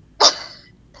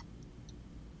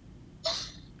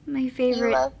 My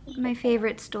love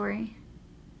favorite story.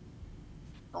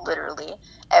 Literally.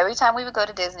 Every time we would go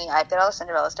to Disney, I did all the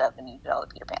Cinderella stuff, and you did all the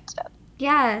Peter Pan stuff.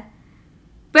 Yeah.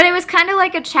 But it was kind of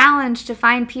like a challenge to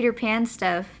find Peter Pan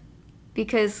stuff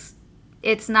because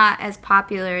it's not as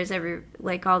popular as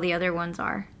all the other ones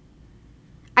are.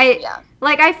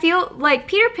 I feel like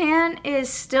Peter Pan is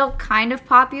still kind of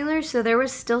popular, so there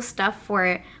was still stuff for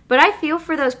it. But I feel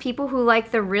for those people who like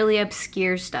the really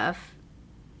obscure stuff.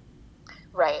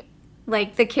 Right.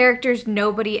 Like the characters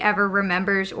nobody ever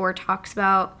remembers or talks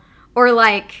about. Or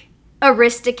like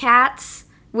Aristocats,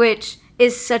 which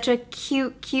is such a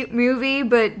cute, cute movie,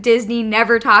 but Disney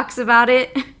never talks about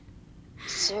it.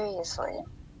 Seriously.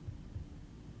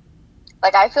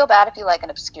 Like, I feel bad if you like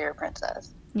an obscure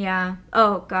princess. Yeah.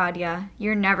 Oh, God, yeah.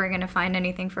 You're never going to find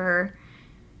anything for her.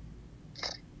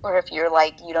 Or if you're,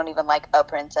 like, you don't even like a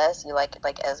princess, you like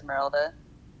Esmeralda.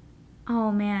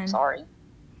 Oh, man. Sorry.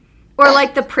 Or,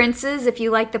 like, the princes. If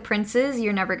you like the princes,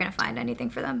 you're never going to find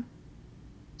anything for them.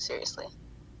 Seriously.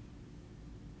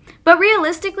 But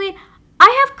realistically,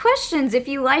 I have questions if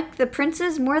you like the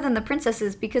princes more than the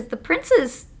princesses, because the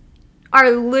princes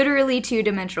are literally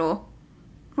two-dimensional.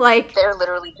 Like, they're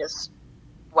literally just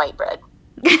white bread.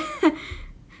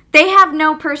 They have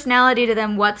no personality to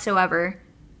them whatsoever.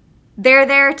 They're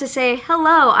there to say,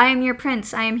 hello, I am your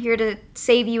prince. I am here to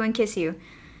save you and kiss you.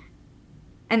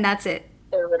 And that's it.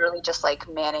 They're literally just like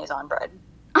mayonnaise on bread.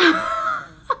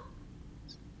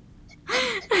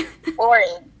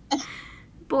 Boring.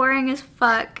 Boring as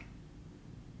fuck.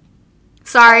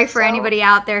 Sorry for anybody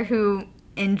out there who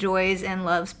enjoys and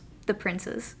loves the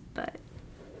princes, but...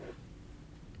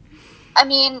 I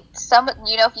mean,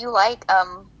 if you like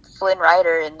Flynn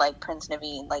Rider and like Prince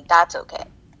Naveen, like that's okay.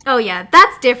 Oh yeah,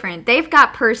 that's different. They've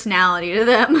got personality to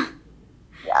them.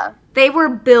 Yeah. They were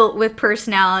built with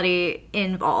personality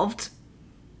involved.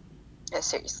 Yeah,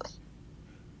 seriously.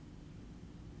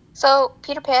 So,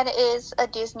 Peter Pan is a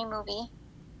Disney movie,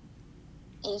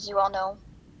 as you all know.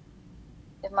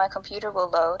 If my computer will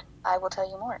load, I will tell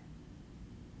you more.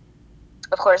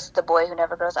 Of course, the boy who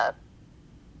never grows up.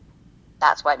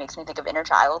 That's why it makes me think of inner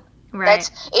child. Right.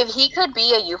 If he could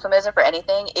be a euphemism for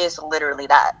anything, is literally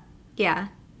that. Yeah.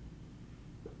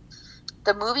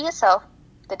 The movie itself,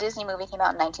 the Disney movie, came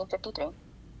out in 1953.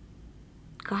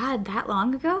 God, that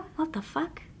long ago? What the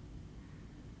fuck?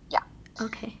 Yeah.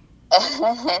 Okay.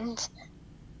 And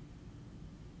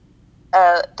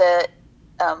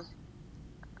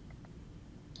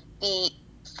the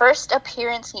first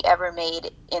appearance he ever made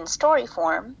in story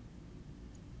form,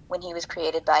 when he was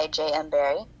created by J.M.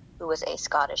 Barrie, who was a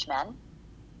Scottish man,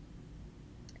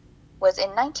 was in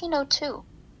 1902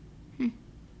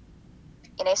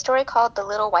 in a story called The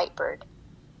Little White Bird.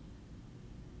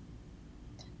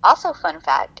 Also, fun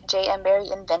fact, J.M.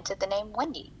 Barrie invented the name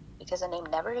Wendy because the name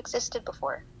never existed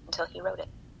before until he wrote it.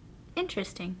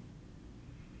 Interesting.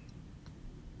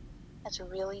 That's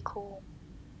really cool.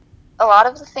 A lot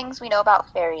of the things we know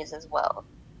about fairies as well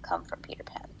come from Peter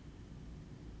Pan.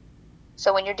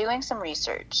 So when you're doing some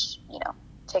research,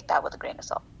 take that with a grain of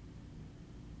salt.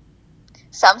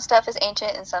 Some stuff is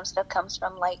ancient and some stuff comes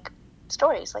from, like,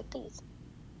 stories like these.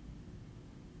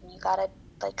 And you gotta,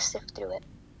 like, sift through it.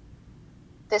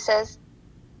 This says,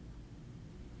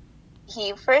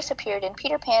 he first appeared in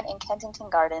Peter Pan in Kensington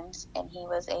Gardens, and he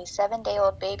was a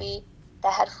 7-day-old baby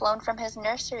that had flown from his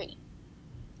nursery,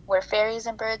 where fairies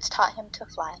and birds taught him to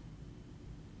fly.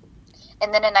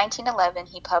 And then in 1911,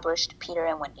 he published Peter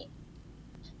and Wendy.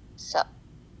 So,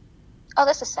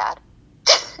 this is sad.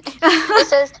 It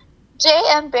says,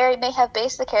 J.M. Barrie may have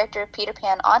based the character of Peter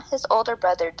Pan on his older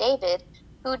brother, David,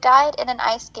 who died in an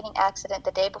ice skating accident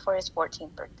the day before his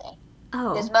 14th birthday.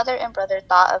 Oh. His mother and brother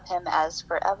thought of him as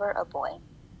forever a boy.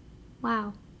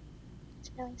 Wow.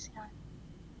 It's really sad.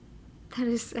 That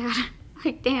is sad.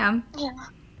 Like, damn. Yeah.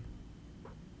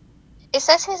 It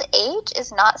says his age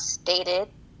is not stated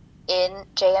in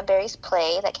J.M. Barrie's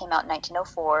play that came out in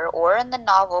 1904 or in the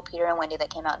novel Peter and Wendy that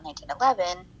came out in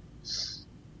 1911.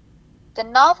 The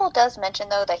novel does mention,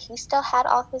 though, that he still had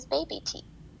all his baby teeth.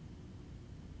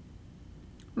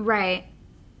 Right.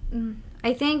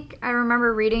 I think I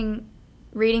remember reading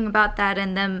about that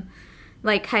and them,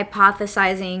 like,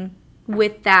 hypothesizing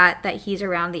with that he's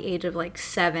around the age of, like,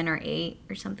 7 or 8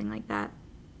 or something like that.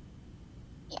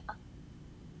 Yeah.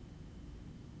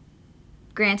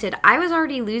 Granted, I was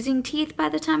already losing teeth by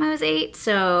the time I was 8,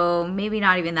 so maybe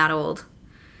not even that old.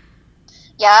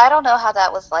 Yeah, I don't know how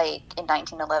that was like in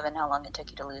 1911, how long it took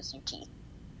you to lose your teeth.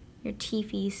 Your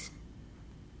teethies.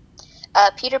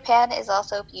 Peter Pan is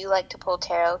also, if you like to pull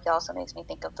tarot, he also makes me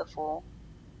think of the Fool.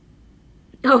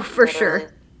 Oh, for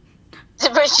sure.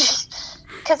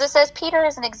 Because it says Peter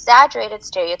is an exaggerated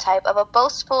stereotype of a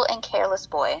boastful and careless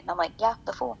boy. And I'm like, yeah,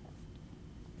 the Fool.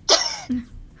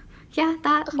 Yeah,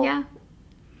 yeah.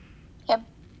 Him.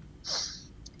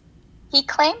 He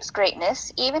claims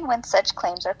greatness even when such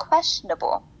claims are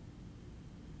questionable,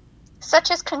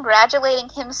 such as congratulating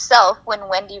himself when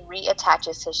Wendy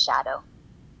reattaches his shadow.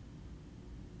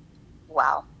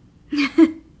 Wow.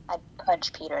 I'd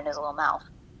punch Peter in his little mouth.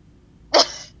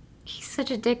 He's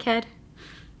such a dickhead.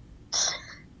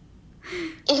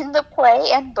 In the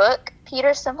play and book,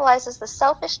 Peter symbolizes the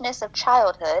selfishness of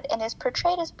childhood and is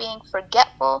portrayed as being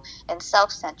forgetful and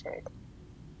self-centered.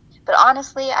 But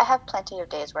honestly, I have plenty of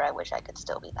days where I wish I could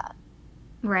still be that.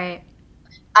 Right.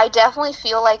 I definitely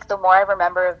feel like the more I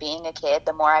remember of being a kid,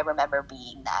 the more I remember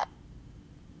being that.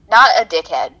 Not a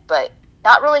dickhead, but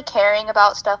not really caring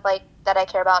about stuff like that I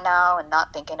care about now and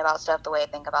not thinking about stuff the way I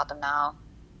think about them now.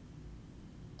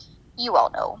 You all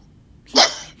know.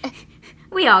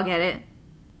 We all get it.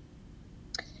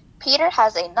 Peter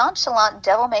has a nonchalant,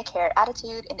 devil-may-care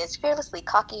attitude and is fearlessly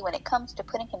cocky when it comes to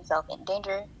putting himself in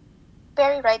danger.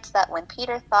 Barrie writes that when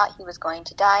Peter thought he was going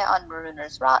to die on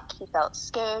Marooner's Rock, he felt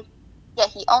scared, yet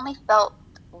he only felt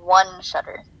one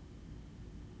shudder.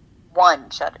 One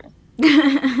shudder.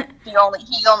 He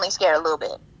only scared a little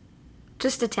bit.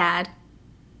 Just a tad.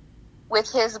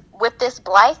 With this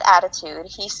blithe attitude,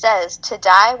 he says to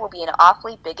die will be an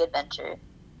awfully big adventure.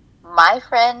 My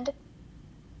friend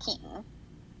Keaton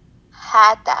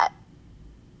had that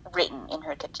written in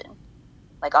her kitchen,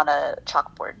 like on a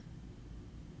chalkboard.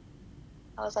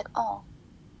 I was like, oh.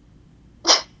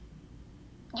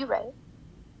 You right.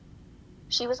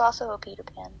 She was also a Peter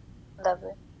Pan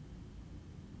lover.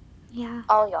 Yeah.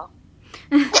 All y'all.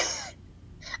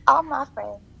 All my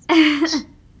friends.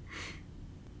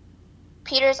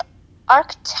 Peter's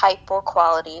archetypal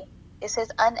quality is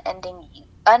his unending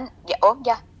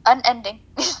unending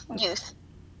youth.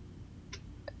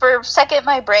 For a second,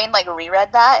 my brain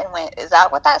reread that and went, "Is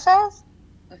that what that says?"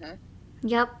 Mm-hmm.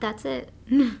 Yep, that's it.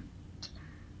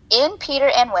 In Peter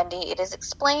and Wendy, it is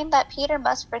explained that Peter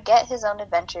must forget his own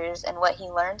adventures and what he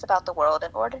learns about the world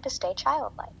in order to stay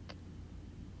childlike.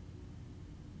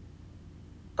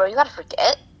 Bro, you gotta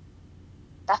forget?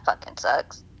 That fucking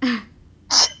sucks.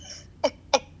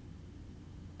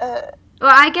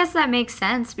 Well, I guess that makes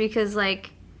sense because,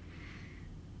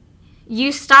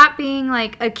 you stop being,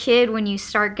 a kid when you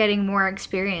start getting more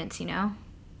experience, you know?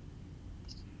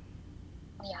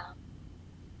 Yeah.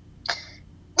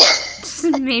 It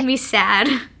just made me sad.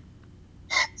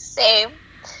 Same.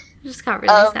 Just got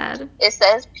really sad. It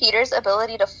says Peter's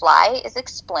ability to fly is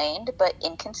explained, but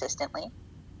inconsistently.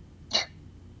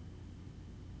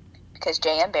 Because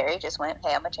J.M. Barrie just went,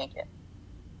 hey, I'm going to change it.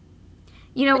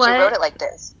 You know but what? She wrote it like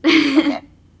this. Okay.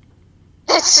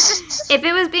 If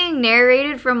it was being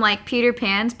narrated from, like, Peter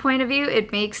Pan's point of view,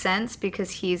 it makes sense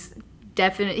because he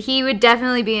would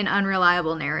definitely be an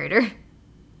unreliable narrator.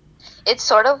 It's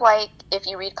sort of like if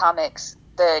you read comics,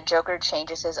 the Joker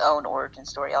changes his own origin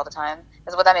story all the time.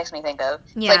 That's what that makes me think of.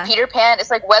 Yeah. It's like Peter Pan, it's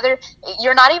like whether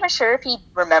you're not even sure if he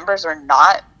remembers or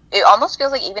not. It almost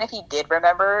feels like even if he did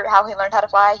remember how he learned how to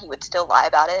fly, he would still lie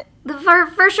about it.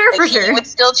 For sure. He would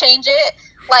still change it.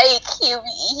 Like,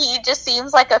 he just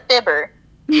seems like a fibber.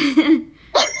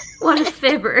 What a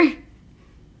fibber.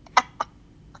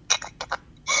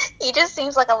 He just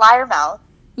seems like a liar mouth.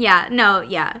 Yeah, no,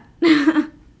 yeah.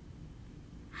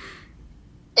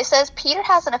 It says Peter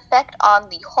has an effect on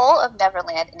the whole of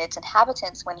Neverland and its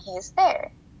inhabitants when he is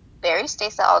there. Barrie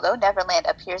states that although Neverland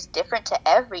appears different to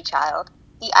every child,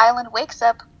 the island wakes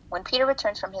up when Peter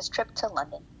returns from his trip to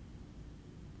London.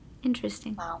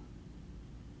 Interesting. Wow.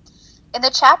 In the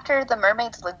chapter The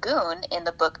Mermaid's Lagoon in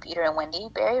the book Peter and Wendy,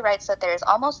 Barrie writes that there is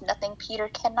almost nothing Peter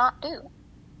cannot do.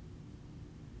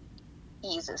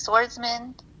 He's a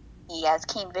swordsman, he has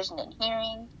keen vision and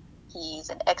hearing, he's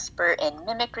an expert in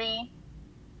mimicry.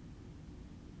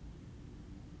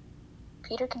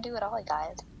 Peter can do it all,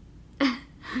 guys.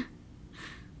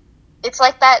 It's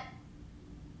like that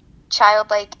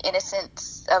childlike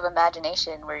innocence of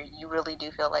imagination where you really do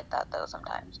feel like that, though,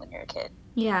 sometimes when you're a kid.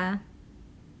 Yeah.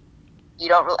 You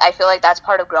don't really, I feel like that's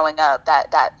part of growing up,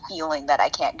 that feeling that I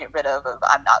can't get rid of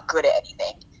I'm not good at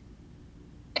anything.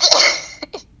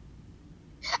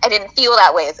 I didn't feel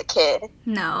that way as a kid.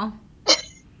 No.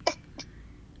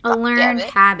 A learned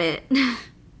habit.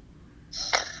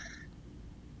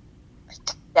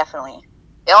 Definitely.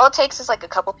 All it takes is like a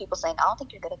couple people saying, I don't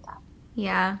think you're good at that.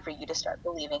 Yeah. For you to start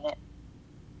believing it.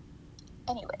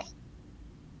 Anyway.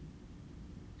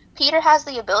 Peter has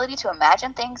the ability to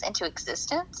imagine things into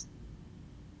existence?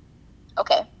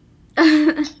 Okay. All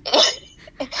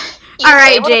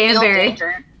right, J.M. Barrie.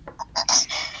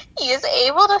 He is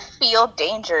able to feel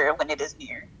danger when it is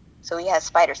near. So he has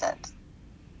spider sense.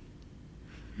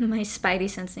 My spidey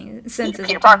senses.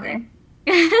 Peter Parker.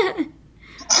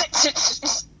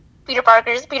 Peter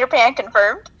Parker's Peter Pan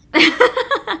confirmed.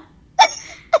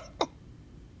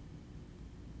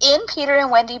 In Peter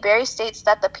and Wendy, Barrie states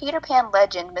that the Peter Pan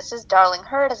legend Mrs. Darling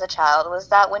heard as a child was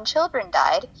that when children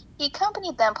died, he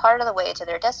accompanied them part of the way to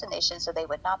their destination so they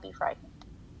would not be frightened.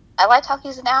 I liked how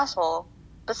he's an asshole,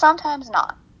 but sometimes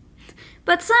not.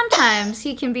 But sometimes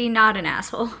he can be not an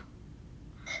asshole.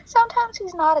 Sometimes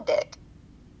he's not a dick.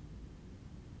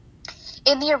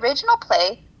 In the original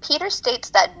play, Peter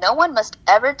states that no one must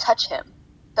ever touch him,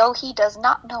 though he does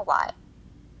not know why.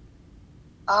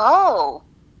 Oh,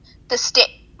 the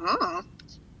stage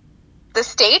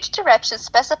directions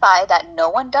specify that no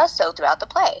one does so throughout the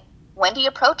play. Wendy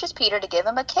approaches Peter to give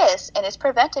him a kiss and is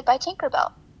prevented by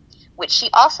Tinkerbell, which she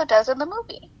also does in the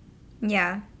movie.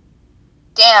 Yeah.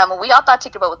 Damn, we all thought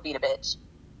Tinkerbell was being a bitch.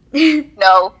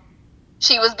 No,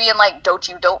 she was being like, don't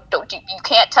you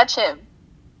can't touch him.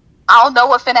 I don't know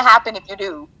what's finna happen if you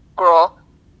do, girl.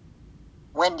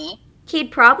 Wendy.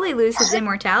 He'd probably lose his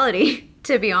immortality,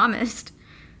 to be honest.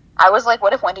 I was like,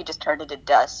 what if Wendy just turned into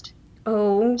dust?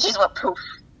 Oh. She just went poof.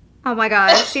 Oh my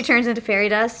gosh, she turns into fairy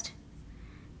dust?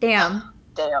 Damn.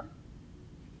 Damn.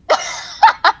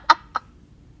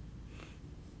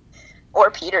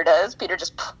 Or Peter does. Peter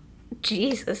just poof.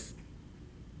 Jesus.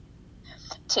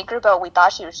 Tinkerbell, we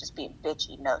thought she was just being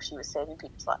bitchy. No, she was saving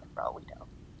Peter's life, for all we know.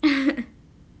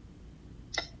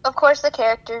 Of course, the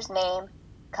character's name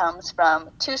comes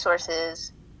from two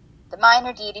sources. The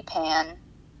minor deity Pan,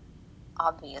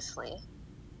 obviously.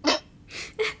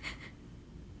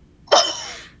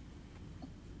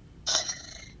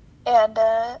 And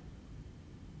the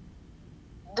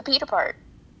Peter part.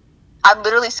 I'm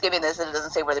literally skimming this and it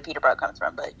doesn't say where the Peter part comes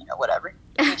from, but, whatever.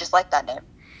 You just like that name.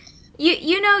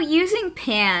 Using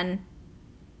Pan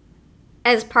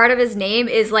as part of his name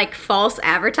is like false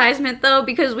advertisement, though,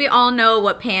 because we all know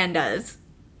what Pan does.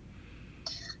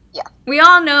 Yeah. We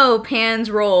all know Pan's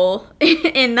role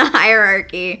in the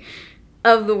hierarchy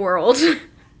of the world.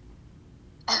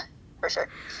 For sure.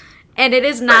 And it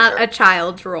is not a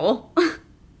child's role.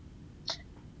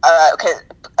 Okay,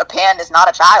 a Pan is not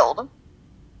a child.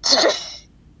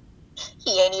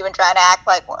 He ain't even trying to act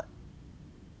like one.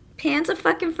 Pan's a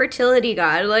fucking fertility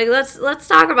god. Like, let's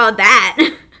talk about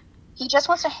that. He just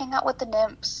wants to hang out with the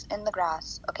nymphs in the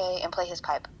grass, okay, and play his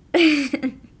pipe.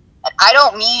 And I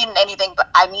don't mean anything, but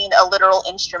I mean a literal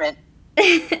instrument.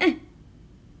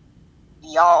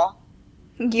 Y'all.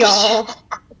 Y'all.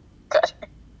 Good.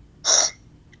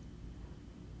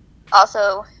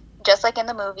 Also, just like in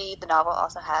the movie, the novel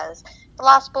also has the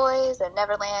Lost Boys and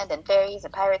Neverland and fairies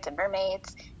and pirates and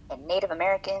mermaids and Native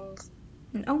Americans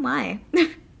Oh my.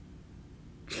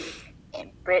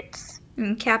 and Brits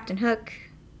And Captain Hook.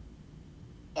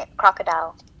 and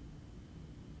crocodile.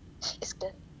 It's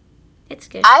good. It's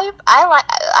good. I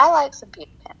like some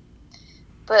Peter Pan,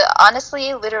 but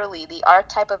honestly, literally, the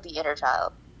archetype of the inner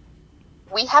child.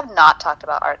 We have not talked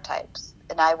about archetypes,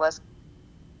 and I was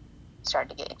starting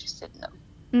to get interested in them.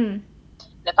 Mm.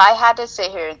 If I had to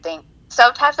sit here and think,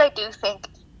 sometimes I do think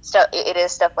stuff. It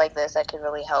is stuff like this that can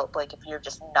really help. Like if you're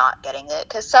just not getting it,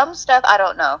 because some stuff I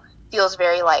don't know feels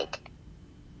very like.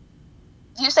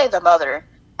 You say the mother.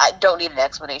 I don't need an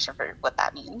explanation for what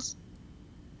that means.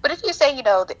 But if you say,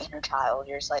 the inner child,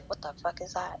 you're just like, what the fuck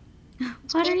is that?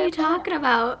 What are you talking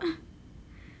about?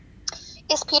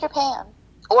 It's Peter Pan.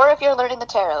 Or if you're learning the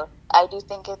tarot, I do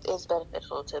think it is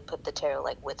beneficial to put the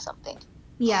tarot with something.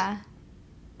 Yeah.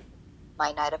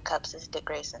 My Knight of Cups is Dick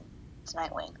Grayson. It's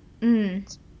Nightwing.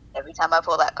 Mm. Every time I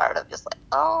pull that card, I'm just like,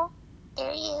 oh,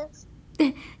 there he is.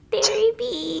 There he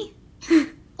be.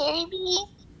 There he be.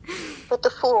 But the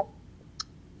Fool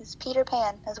is Peter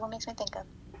Pan. That's what makes me think of.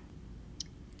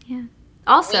 Yeah.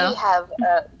 Also, we have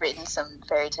written some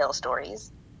fairy tale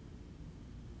stories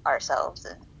ourselves,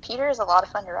 and Peter is a lot of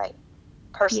fun to write.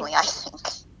 Personally, I think.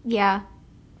 yeah.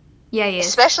 Yeah, he is.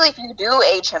 Especially if you do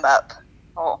age him up.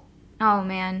 Oh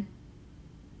man.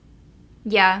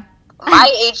 Yeah. My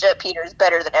aged up Peter is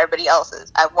better than everybody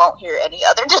else's. I won't hear any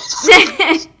other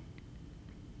discussion.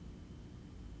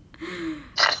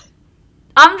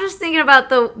 I'm just thinking about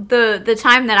the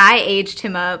time that I aged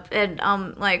him up, and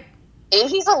like.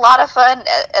 He's a lot of fun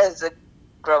as a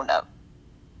grown up.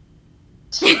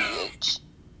 TBH.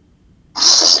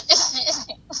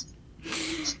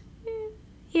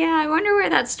 Yeah, I wonder where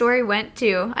that story went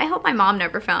to. I hope my mom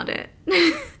never found it.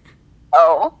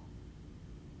 Oh.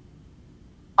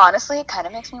 Honestly, it kind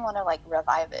of makes me want to,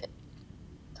 revive it.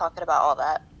 Talking about all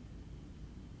that.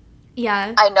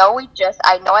 Yeah. I know I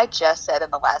just said in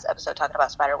the last episode talking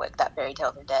about Spiderwick that fairy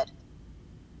tales are dead.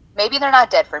 Maybe they're not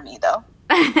dead for me, though.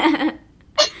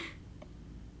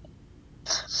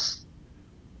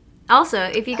 Also,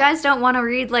 if you guys don't want to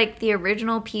read, the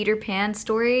original Peter Pan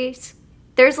stories,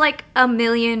 there's, a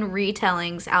million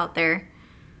retellings out there.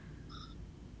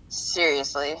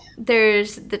 Seriously.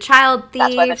 There's The Child Thief.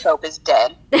 That's why the trope is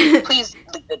dead. Please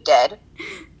leave it dead.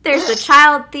 There's The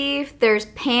Child Thief. There's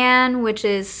Pan, which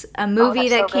is a movie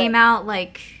that so came good. out,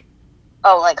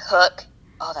 Oh, Hook?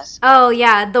 Oh, that's... Oh,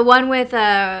 yeah, the one with,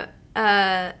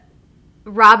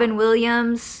 Robin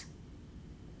Williams.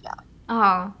 Yeah.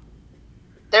 Oh.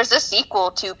 There's a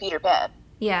sequel to Peter Pan.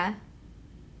 Yeah.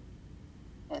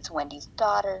 It's Wendy's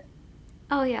daughter.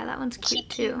 Oh, yeah, that one's cute,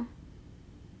 too.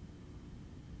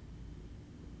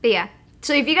 But, yeah.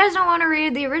 So, if you guys don't want to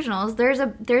read the originals, there's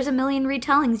a million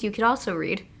retellings you could also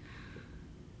read.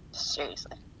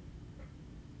 Seriously.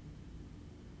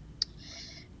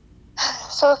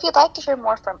 So, if you'd like to hear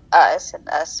more from us and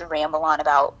us ramble on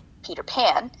about Peter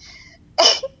Pan,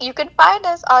 you can find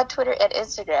us on Twitter and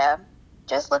Instagram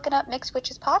just looking up Mixed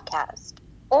Witches Podcast.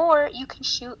 Or you can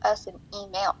shoot us an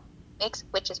email,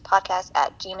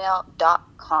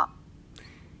 mixedwitchespodcast@gmail.com.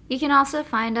 You can also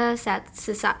find us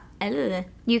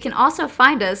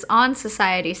on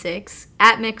Society 6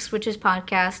 at Mixed Witches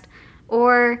Podcast,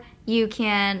 or you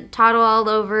can toddle all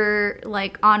over,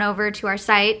 on over to our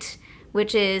site,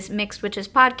 which is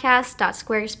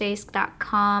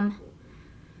mixedwitchespodcast.squarespace.com.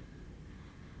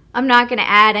 I'm not going to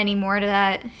add any more to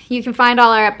that. You can find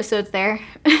all our episodes there.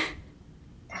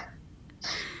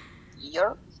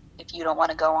 If you don't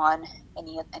want to go on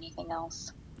anything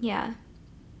else. Yeah.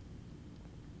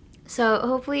 So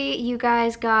hopefully you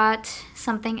guys got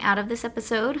something out of this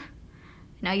episode.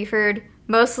 Now you've heard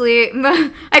mostly...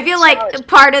 I feel like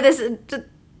part of this...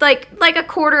 Like a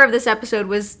quarter of this episode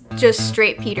was just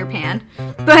straight Peter Pan.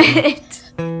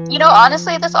 But...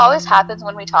 honestly, this always happens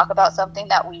when we talk about something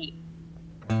that we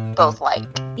both like.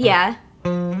 Yeah.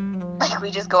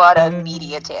 We just go on a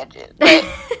media tangent. But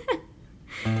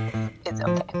it's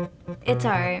okay. It's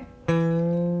alright.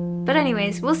 But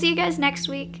anyways, we'll see you guys next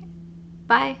week.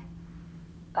 Bye.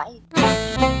 Bye.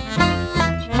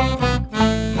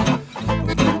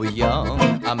 When we were young,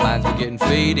 our minds were getting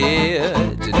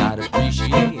faded. Did not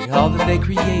appreciate all that they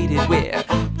created. We're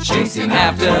chasing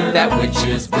after that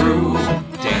witch's brew.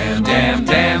 Damn, damn,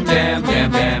 damn, damn,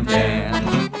 damn, damn,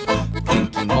 damn.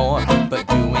 Thinking more, but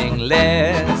doing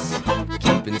less.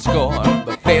 Keeping score,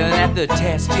 but failing at the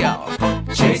west,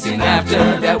 yo. Chasing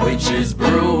after that witch's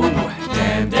brew.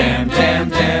 Damn, damn, damn,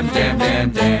 damn, damn,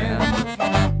 damn,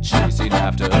 damn. Chasing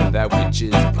after that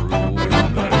witch's brew.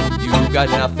 You got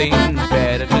nothing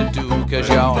better to do, 'cause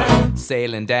you're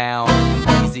sailing down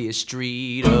the easiest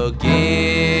street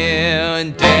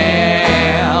again.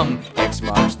 Damn, X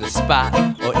marks the spot,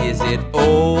 or is it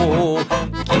O?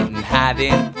 Getting high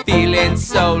then feeling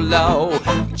so low.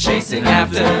 Chasing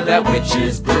after that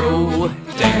witch's brew.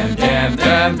 Damn, damn,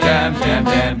 damn, damn, damn,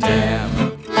 damn, damn.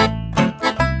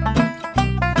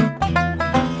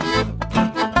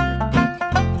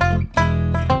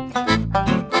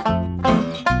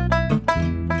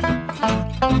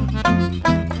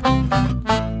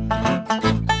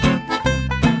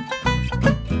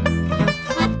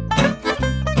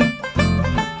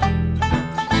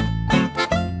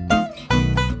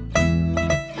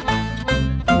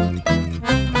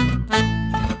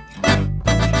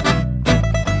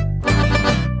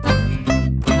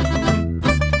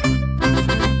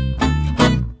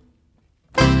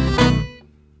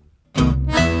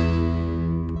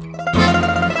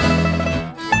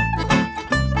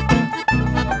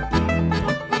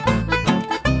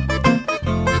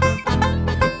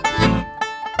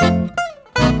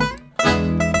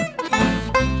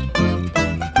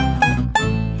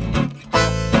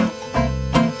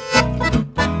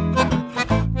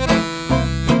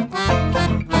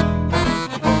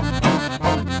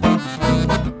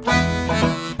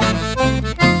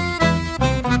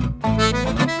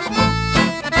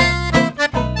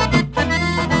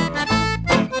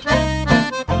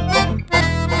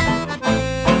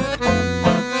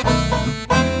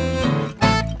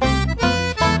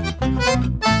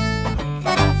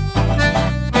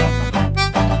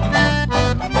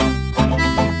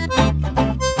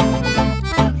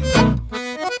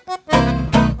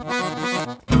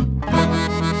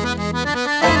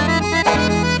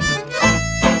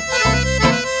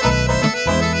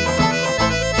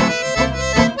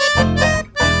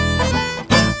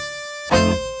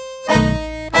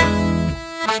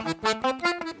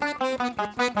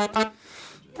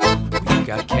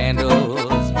 Got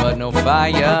candles, but no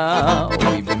fire.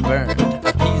 We've been burned,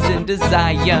 appeasing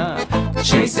desire.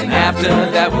 Chasing after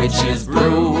that witch's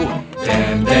brew.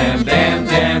 Damn, damn, damn,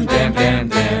 damn, damn, damn,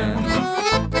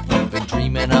 damn. Been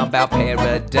dreaming about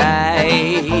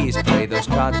paradise. Play those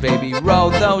cards, baby, roll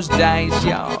those dice,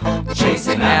 yo.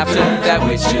 Chasing after that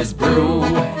witch's brew.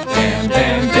 Damn,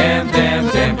 damn, damn, damn,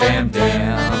 damn, damn,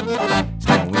 damn. It's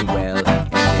going well,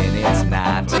 and then it's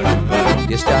not.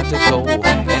 You start to go,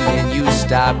 and then you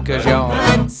stop, 'cause you're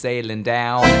sailing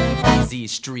down easy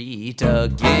street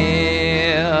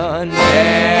again.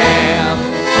 Damn,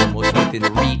 almost within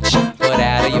reach, but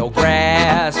out of your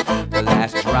grasp. The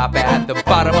last drop at the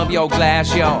bottom of your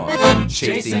glass, you're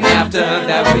chasing after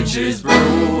that witch's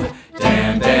brew.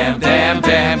 Damn, damn, damn,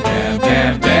 damn, damn,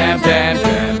 damn, damn, damn.